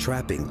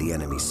 trapping the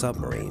enemy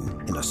submarine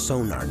in a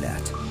sonar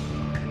net.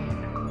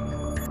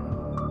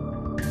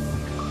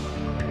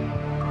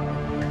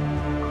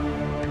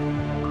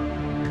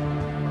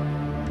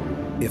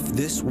 If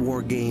this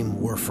war game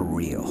were for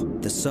real,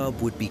 the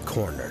sub would be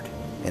cornered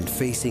and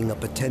facing a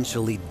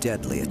potentially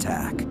deadly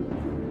attack.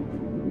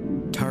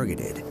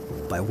 Targeted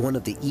by one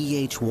of the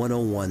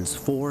EH-101's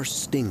 4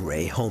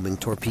 Stingray homing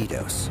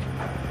torpedoes.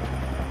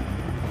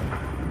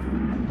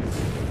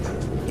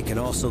 It can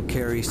also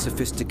carry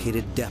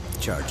sophisticated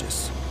depth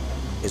charges,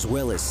 as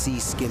well as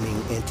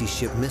sea-skimming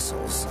anti-ship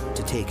missiles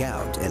to take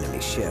out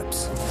enemy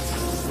ships.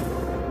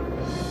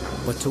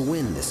 But to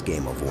win this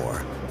game of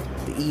war,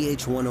 the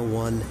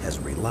EH-101 has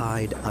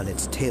relied on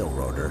its tail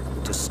rotor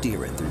to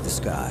steer it through the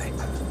sky.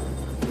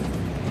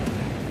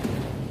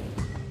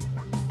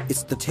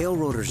 It's the tail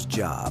rotor's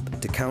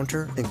job to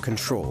counter and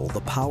control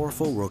the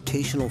powerful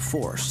rotational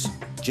force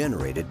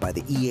generated by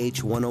the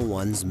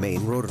EH-101's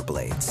main rotor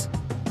blades.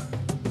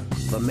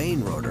 The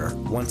main rotor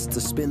wants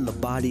to spin the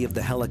body of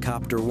the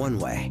helicopter one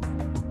way.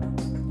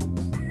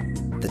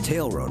 The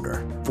tail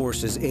rotor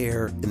forces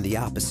air in the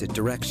opposite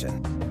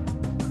direction.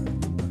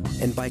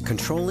 And by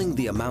controlling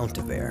the amount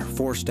of air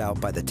forced out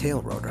by the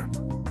tail rotor,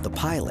 the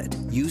pilot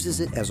uses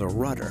it as a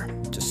rudder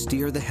to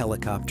steer the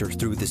helicopter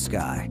through the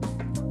sky.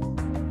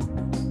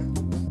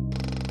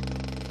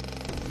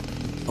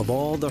 Of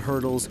all the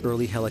hurdles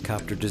early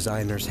helicopter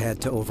designers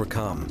had to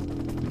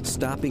overcome,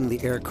 stopping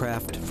the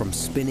aircraft from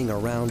spinning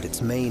around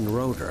its main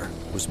rotor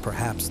was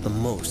perhaps the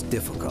most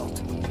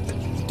difficult.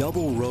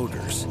 Double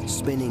rotors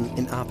spinning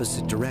in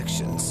opposite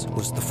directions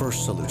was the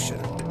first solution.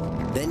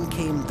 Then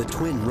came the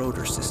twin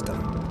rotor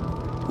system,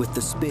 with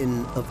the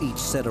spin of each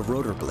set of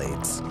rotor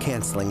blades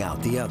canceling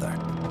out the other.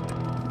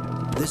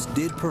 This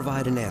did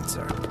provide an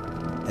answer,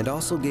 and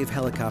also gave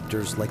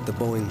helicopters like the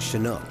Boeing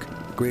Chinook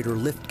greater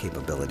lift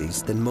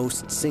capabilities than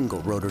most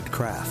single-rotored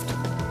craft.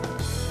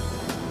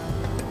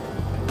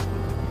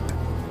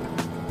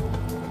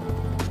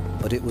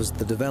 But it was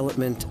the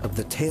development of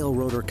the tail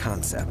rotor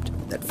concept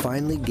that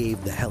finally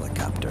gave the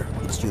helicopter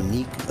its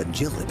unique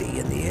agility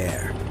in the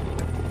air.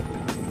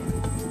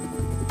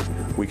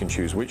 We can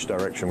choose which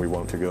direction we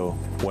want to go,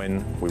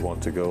 when we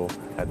want to go,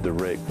 at the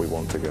rate we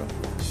want to go.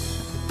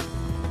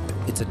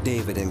 It's a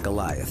David and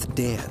Goliath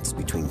dance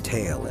between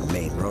tail and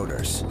main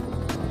rotors.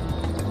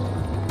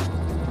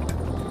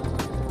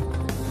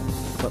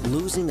 But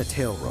losing a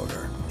tail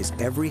rotor is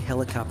every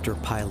helicopter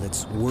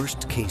pilot's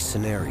worst-case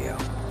scenario.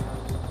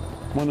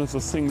 One of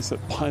the things that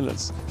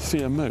pilots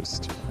fear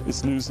most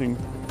is losing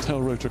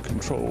tail rotor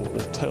control, or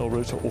tail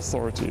rotor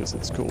authority as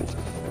it's called.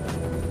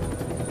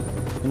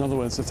 In other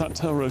words, if that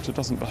tail rotor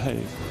doesn't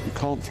behave, you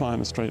can't fly in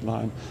a straight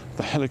line,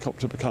 the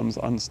helicopter becomes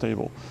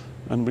unstable.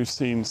 And we've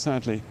seen,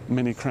 sadly,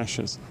 many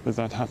crashes with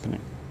that happening.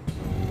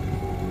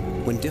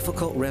 When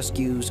difficult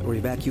rescues or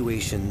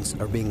evacuations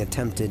are being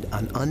attempted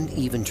on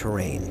uneven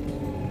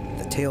terrain,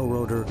 the tail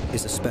rotor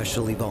is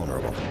especially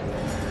vulnerable.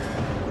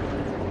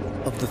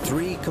 Of the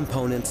three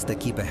components that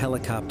keep a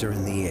helicopter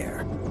in the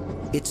air,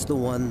 it's the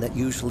one that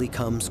usually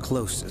comes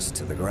closest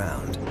to the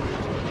ground.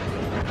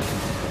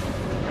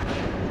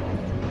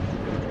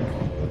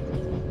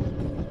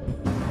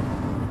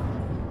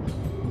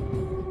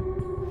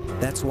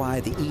 That's why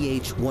the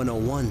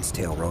EH-101's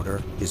tail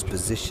rotor is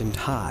positioned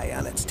high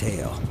on its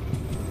tail,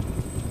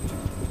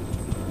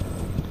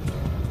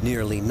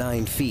 nearly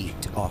 9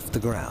 feet off the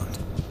ground.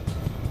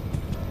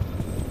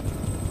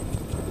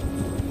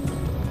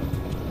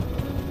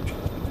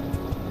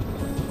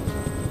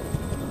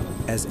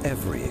 As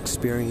every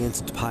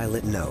experienced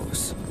pilot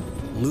knows,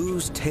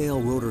 lose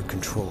tail rotor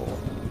control,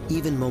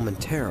 even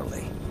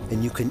momentarily,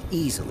 and you can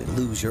easily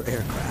lose your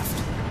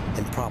aircraft,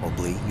 and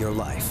probably your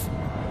life.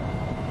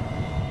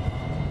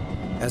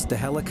 As the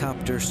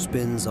helicopter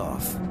spins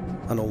off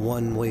on a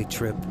one-way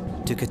trip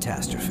to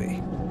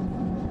catastrophe.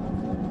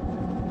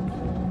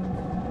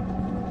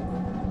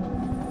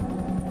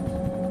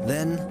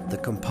 Then, the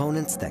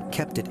components that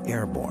kept it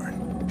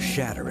airborne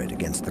shatter it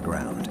against the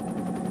ground,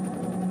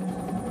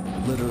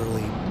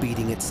 literally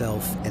beating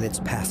itself and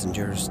its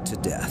passengers to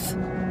death.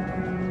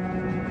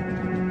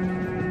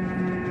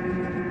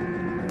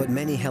 But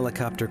many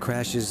helicopter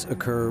crashes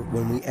occur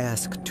when we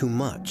ask too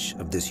much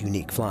of this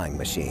unique flying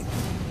machine.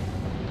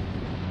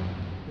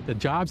 The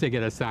jobs they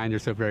get assigned are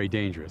so very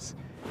dangerous.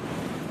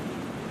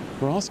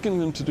 We're asking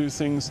them to do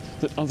things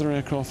that other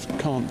aircraft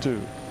can't do.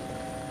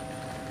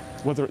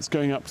 Whether it's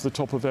going up to the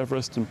top of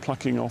Everest and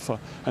plucking off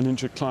an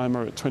injured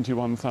climber at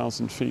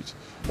 21,000 feet,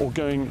 or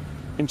going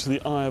into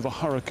the eye of a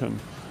hurricane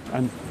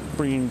and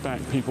bringing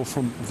back people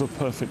from the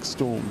perfect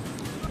storm.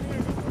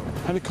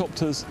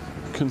 Helicopters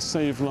can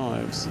save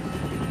lives,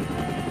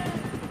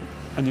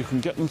 and you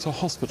can get them to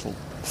hospital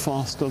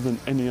faster than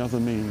any other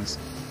means.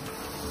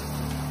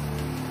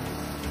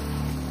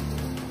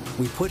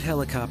 We put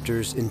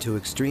helicopters into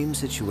extreme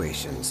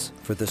situations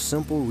for the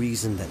simple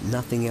reason that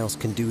nothing else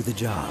can do the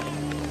job.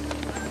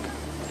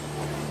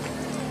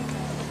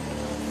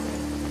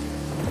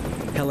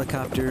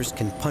 Helicopters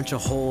can punch a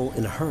hole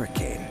in a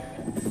hurricane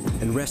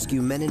and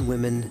rescue men and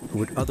women who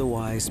would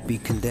otherwise be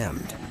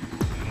condemned.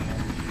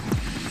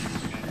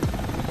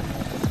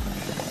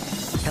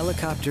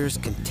 Helicopters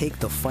can take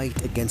the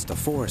fight against a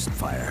forest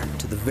fire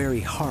to the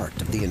very heart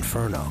of the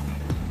inferno,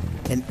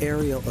 an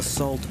aerial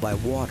assault by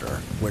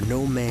water where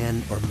no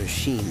man or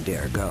machine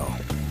dare go.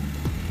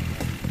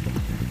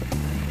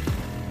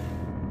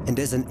 And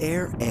as an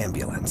air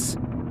ambulance,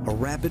 a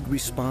rapid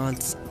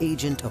response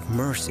agent of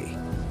mercy,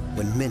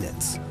 when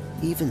minutes,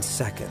 even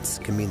seconds,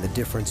 can mean the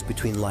difference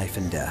between life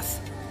and death.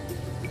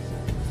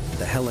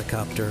 The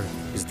helicopter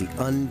is the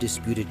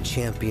undisputed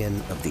champion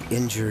of the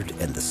injured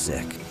and the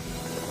sick.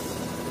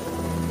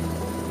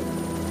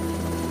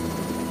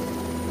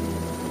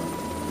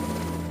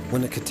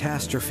 When a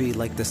catastrophe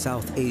like the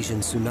South Asian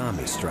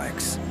tsunami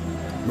strikes,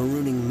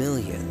 marooning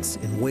millions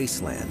in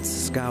wastelands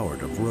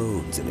scoured of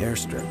roads and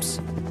airstrips,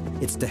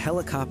 it's the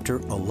helicopter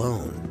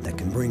alone that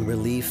can bring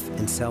relief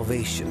and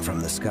salvation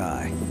from the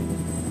sky.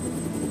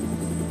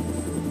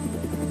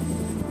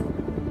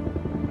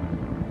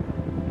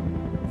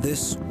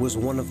 This was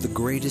one of the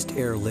greatest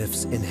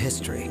airlifts in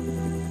history.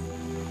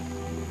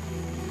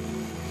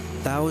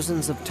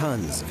 Thousands of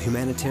tons of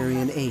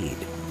humanitarian aid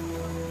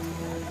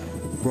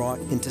brought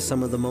into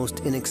some of the most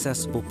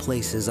inaccessible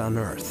places on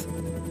Earth,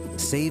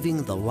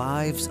 saving the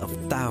lives of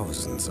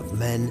thousands of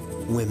men,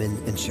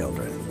 women, and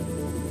children.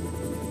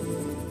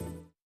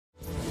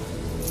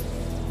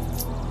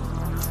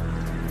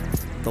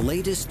 The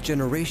latest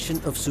generation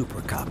of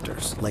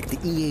supercopters, like the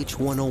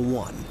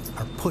EH-101,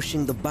 are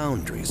pushing the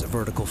boundaries of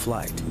vertical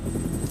flight.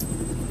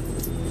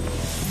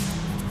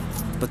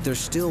 But there's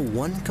still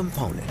one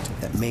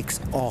component that makes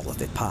all of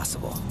it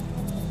possible: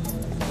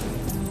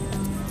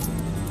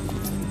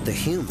 the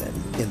human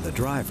in the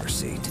driver's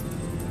seat.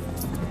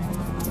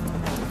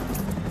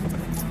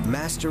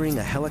 Mastering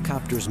a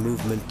helicopter's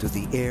movement through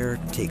the air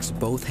takes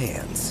both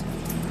hands,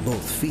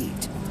 both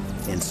feet,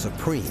 and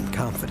supreme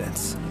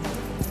confidence.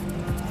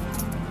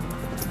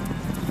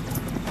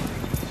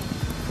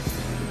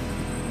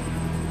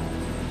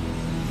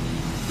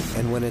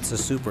 And when it's a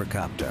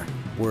supercopter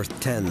worth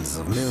tens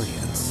of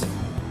millions,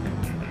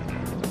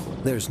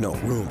 there's no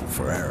room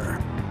for error.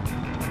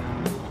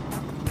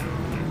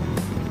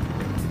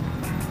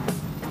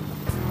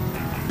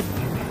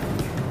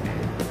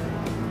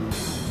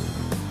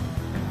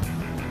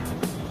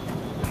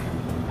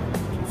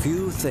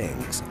 Few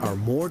things are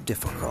more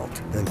difficult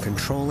than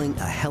controlling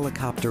a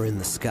helicopter in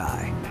the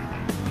sky.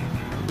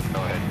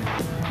 Go ahead.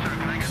 Sir,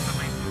 can I get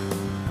something?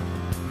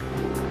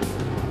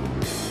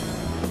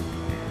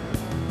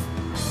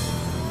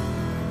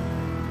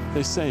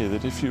 They say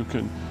that if you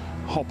can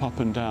hop up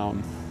and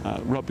down,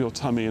 rub your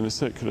tummy in a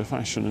circular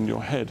fashion and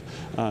your head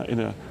in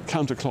a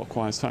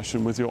counterclockwise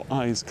fashion with your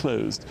eyes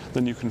closed,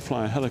 then you can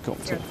fly a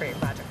helicopter.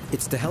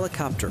 It's the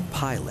helicopter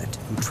pilot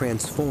who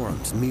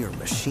transforms mere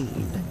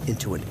machine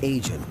into an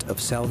agent of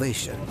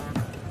salvation,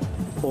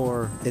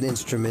 or an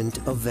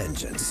instrument of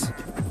vengeance.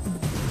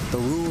 The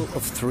rule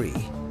of three: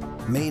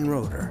 main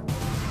rotor,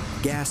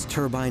 gas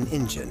turbine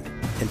engine,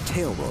 and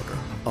tail rotor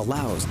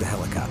allows the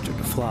helicopter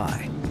to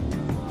fly.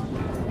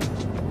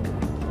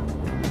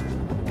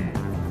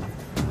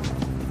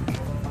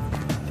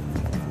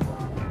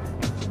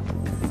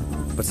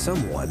 But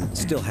someone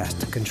still has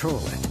to control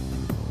it.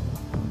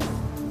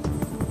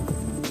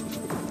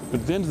 But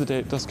at the end of the day,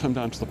 it does come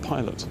down to the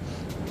pilot.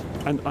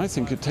 And I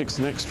think it takes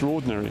an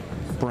extraordinary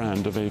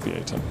brand of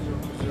aviator.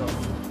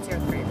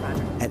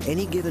 At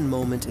any given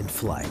moment in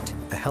flight,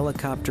 a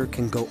helicopter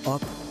can go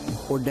up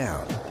or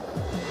down,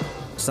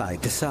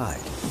 side to side,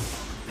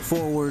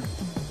 forward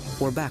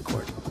or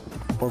backward,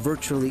 or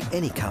virtually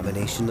any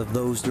combination of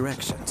those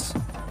directions.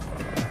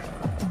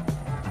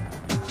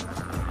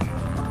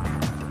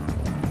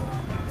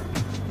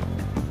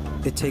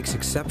 It takes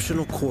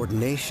exceptional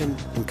coordination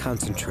and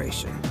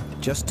concentration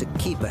just to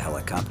keep a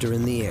helicopter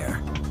in the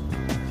air.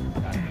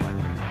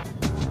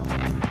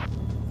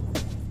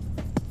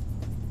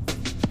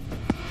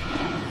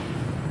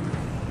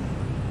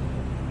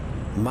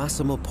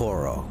 Massimo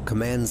Porro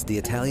commands the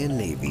Italian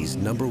Navy's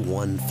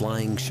 #1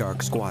 Flying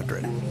Shark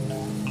Squadron.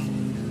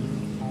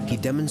 He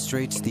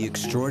demonstrates the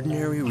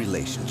extraordinary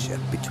relationship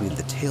between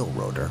the tail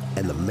rotor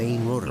and the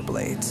main rotor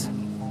blades.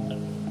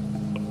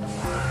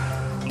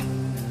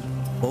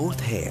 Both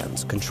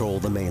hands control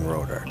the main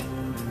rotor.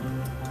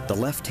 The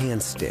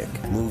left-hand stick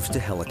moves the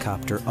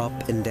helicopter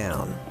up and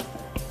down.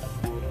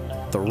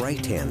 The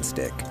right-hand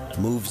stick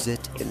moves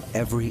it in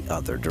every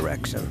other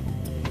direction.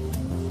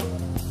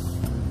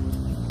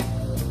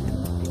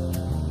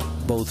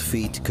 Both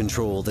feet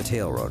control the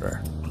tail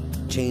rotor,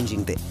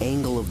 changing the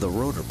angle of the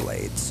rotor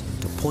blades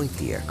to point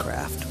the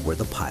aircraft where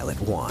the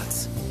pilot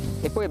wants.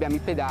 We have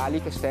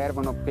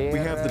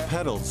the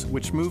pedals,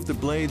 which move the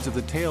blades of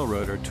the tail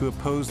rotor to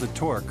oppose the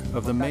torque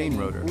of the main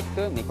rotor.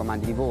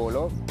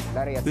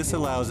 This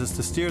allows us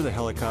to steer the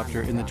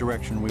helicopter in the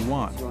direction we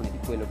want.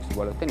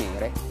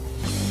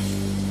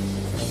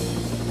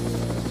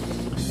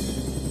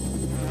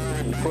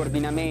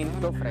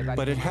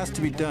 But it has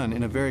to be done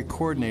in a very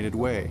coordinated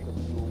way,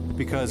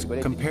 because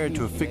compared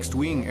to a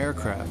fixed-wing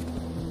aircraft,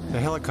 the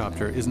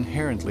helicopter is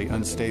inherently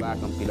unstable.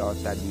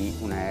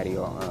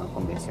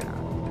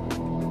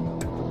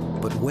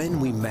 But when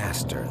we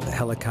master the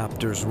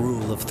helicopter's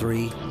rule of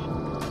three,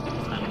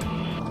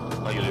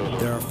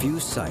 there are few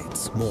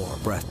sights more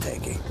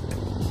breathtaking.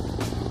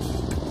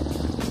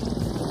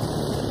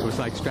 It was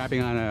like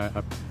strapping on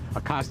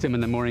a costume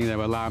in the morning that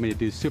would allow me to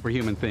do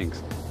superhuman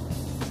things.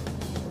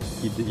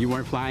 You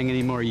weren't flying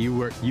anymore, you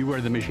were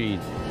the machine.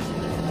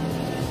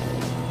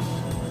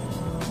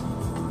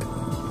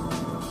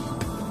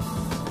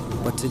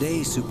 But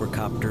today's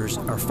supercopters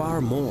are far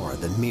more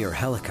than mere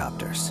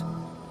helicopters.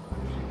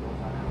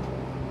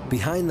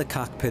 Behind the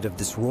cockpit of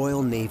this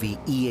Royal Navy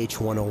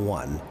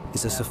EH-101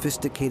 is a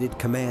sophisticated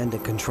command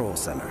and control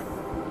center.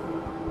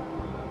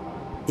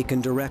 It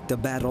can direct a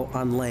battle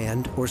on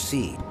land or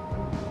sea,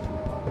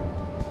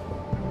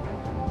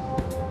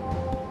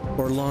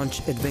 or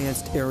launch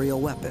advanced aerial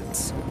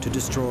weapons to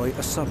destroy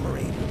a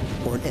submarine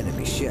or an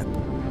enemy ship,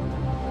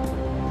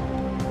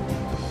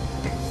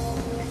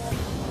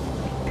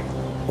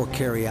 or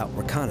carry out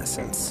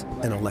reconnaissance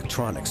and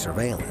electronic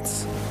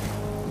surveillance.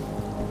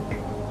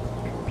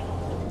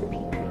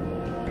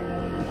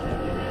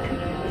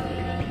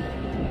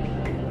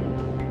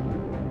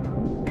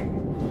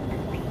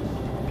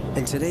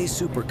 And today's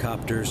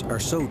supercopters are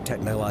so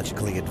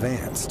technologically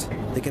advanced,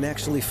 they can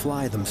actually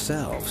fly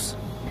themselves.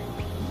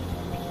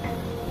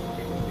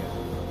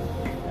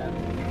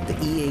 The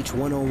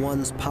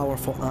EH-101's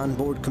powerful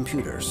onboard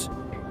computers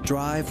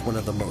drive one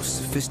of the most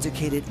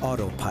sophisticated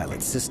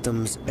autopilot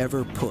systems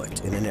ever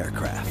put in an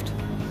aircraft.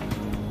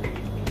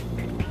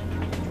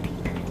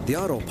 The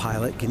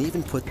autopilot can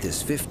even put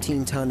this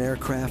 15-ton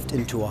aircraft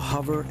into a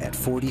hover at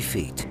 40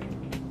 feet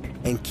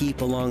and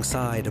keep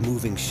alongside a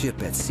moving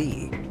ship at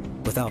sea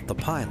without the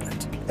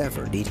pilot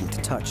ever needing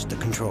to touch the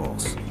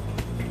controls.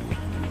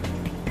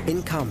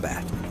 In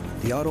combat,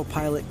 the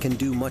autopilot can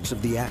do much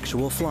of the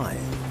actual flying,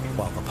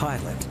 while the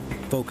pilot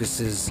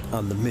focuses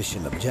on the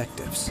mission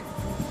objectives.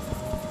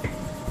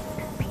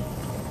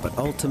 But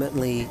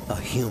ultimately, a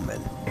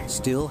human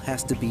still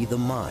has to be the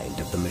mind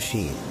of the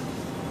machine.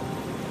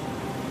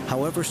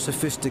 However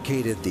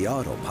sophisticated the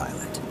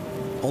autopilot,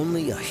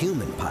 only a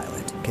human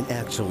pilot can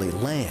actually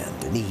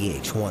land an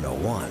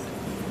EH-101.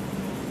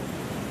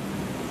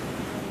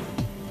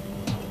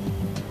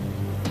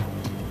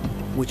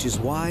 Which is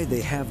why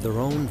they have their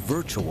own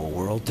virtual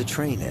world to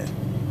train in.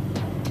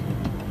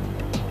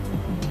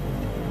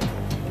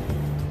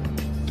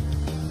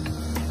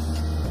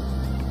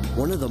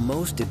 One of the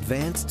most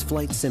advanced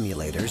flight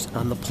simulators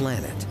on the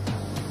planet.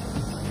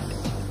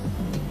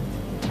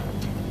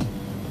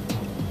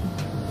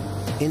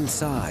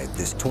 Inside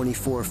this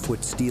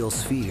 24-foot steel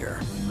sphere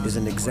is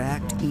an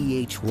exact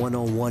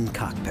EH-101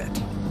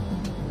 cockpit,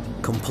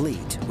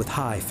 complete with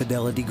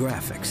high-fidelity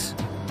graphics.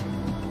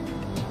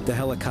 The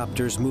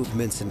helicopter's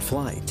movements in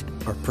flight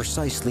are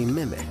precisely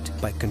mimicked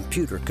by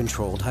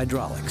computer-controlled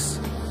hydraulics.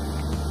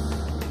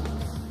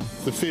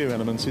 The fear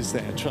element is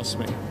there, trust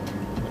me,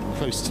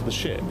 close to the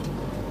ship,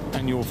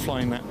 and you're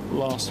flying that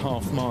last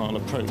half-mile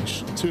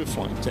approach to a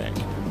flight deck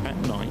at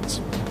night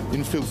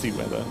in filthy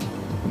weather,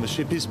 and the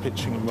ship is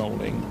pitching and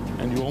rolling,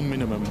 and you're on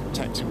minimum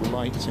tactical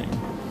lighting.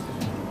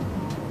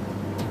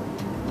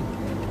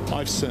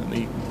 I've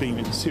certainly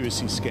been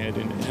seriously scared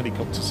in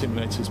helicopter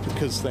simulators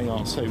because they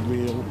are so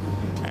real,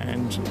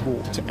 and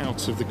walked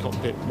out of the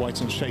cockpit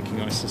white and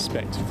shaking, I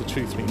suspect, if the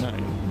truth be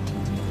known.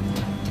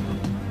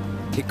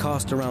 It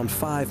cost around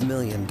 $5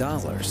 million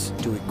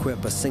to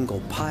equip a single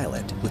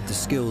pilot with the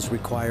skills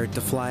required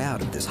to fly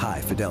out of this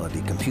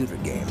high-fidelity computer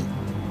game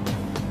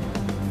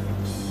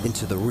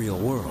into the real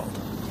world.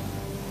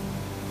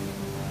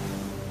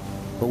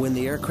 But when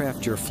the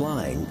aircraft you're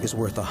flying is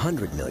worth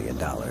 $100 million,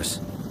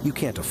 you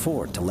can't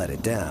afford to let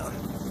it down.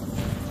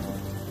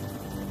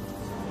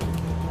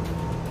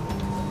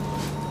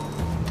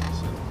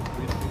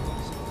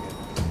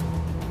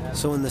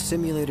 So in the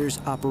simulator's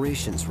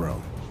operations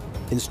room,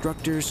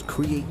 instructors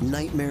create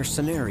nightmare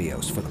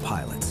scenarios for the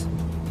pilots.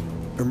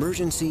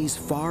 Emergencies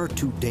far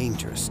too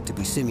dangerous to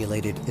be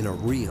simulated in a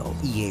real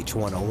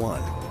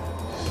EH-101.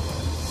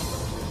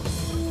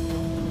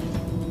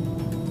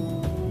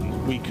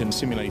 We can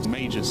simulate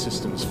major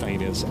systems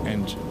failures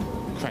and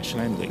crash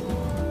landing.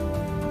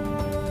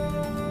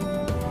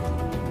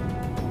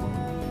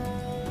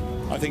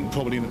 I think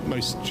probably the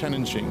most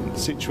challenging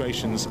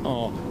situations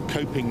are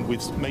coping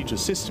with major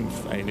system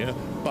failure,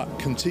 but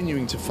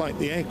continuing to fight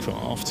the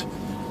aircraft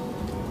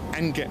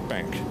and get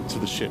back to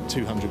the ship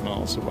 200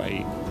 miles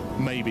away,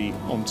 maybe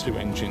on two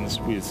engines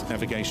with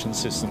navigation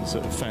systems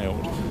that have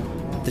failed.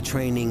 The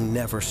training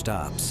never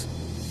stops.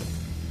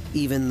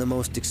 Even the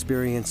most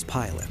experienced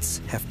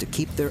pilots have to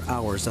keep their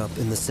hours up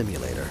in the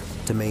simulator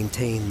to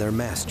maintain their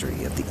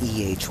mastery of the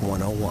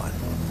EH-101.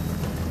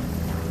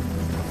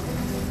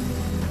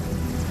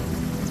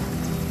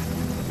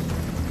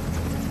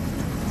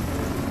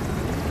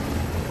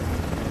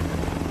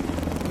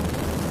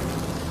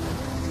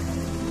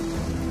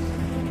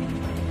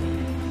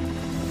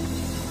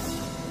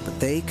 But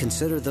they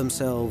consider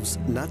themselves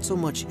not so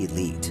much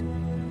elite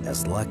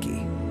as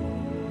lucky.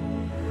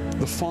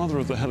 The father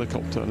of the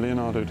helicopter,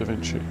 Leonardo da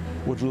Vinci,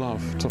 would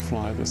love to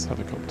fly this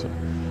helicopter.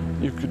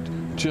 You could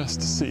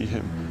just see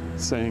him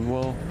saying,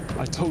 well,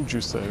 I told you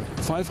so.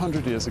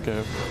 500 years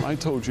ago, I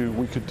told you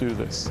we could do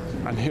this.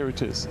 And here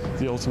it is,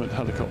 the ultimate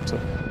helicopter.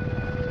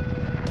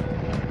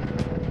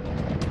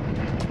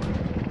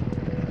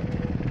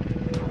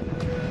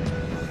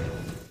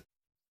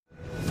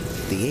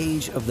 The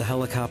age of the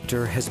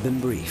helicopter has been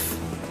brief,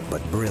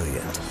 but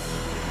brilliant.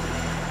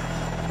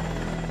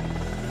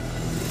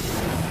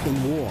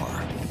 In war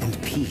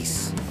and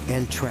peace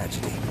and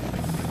tragedy,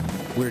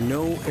 where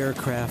no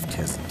aircraft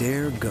has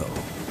dared go,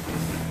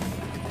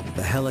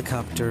 the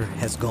helicopter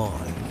has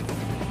gone.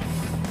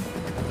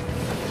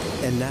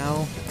 And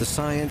now, the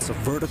science of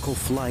vertical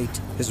flight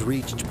has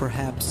reached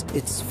perhaps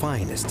its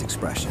finest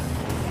expression.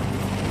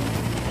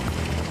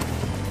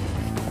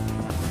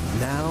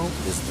 Now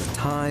is the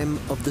time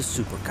of the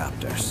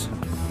supercopters.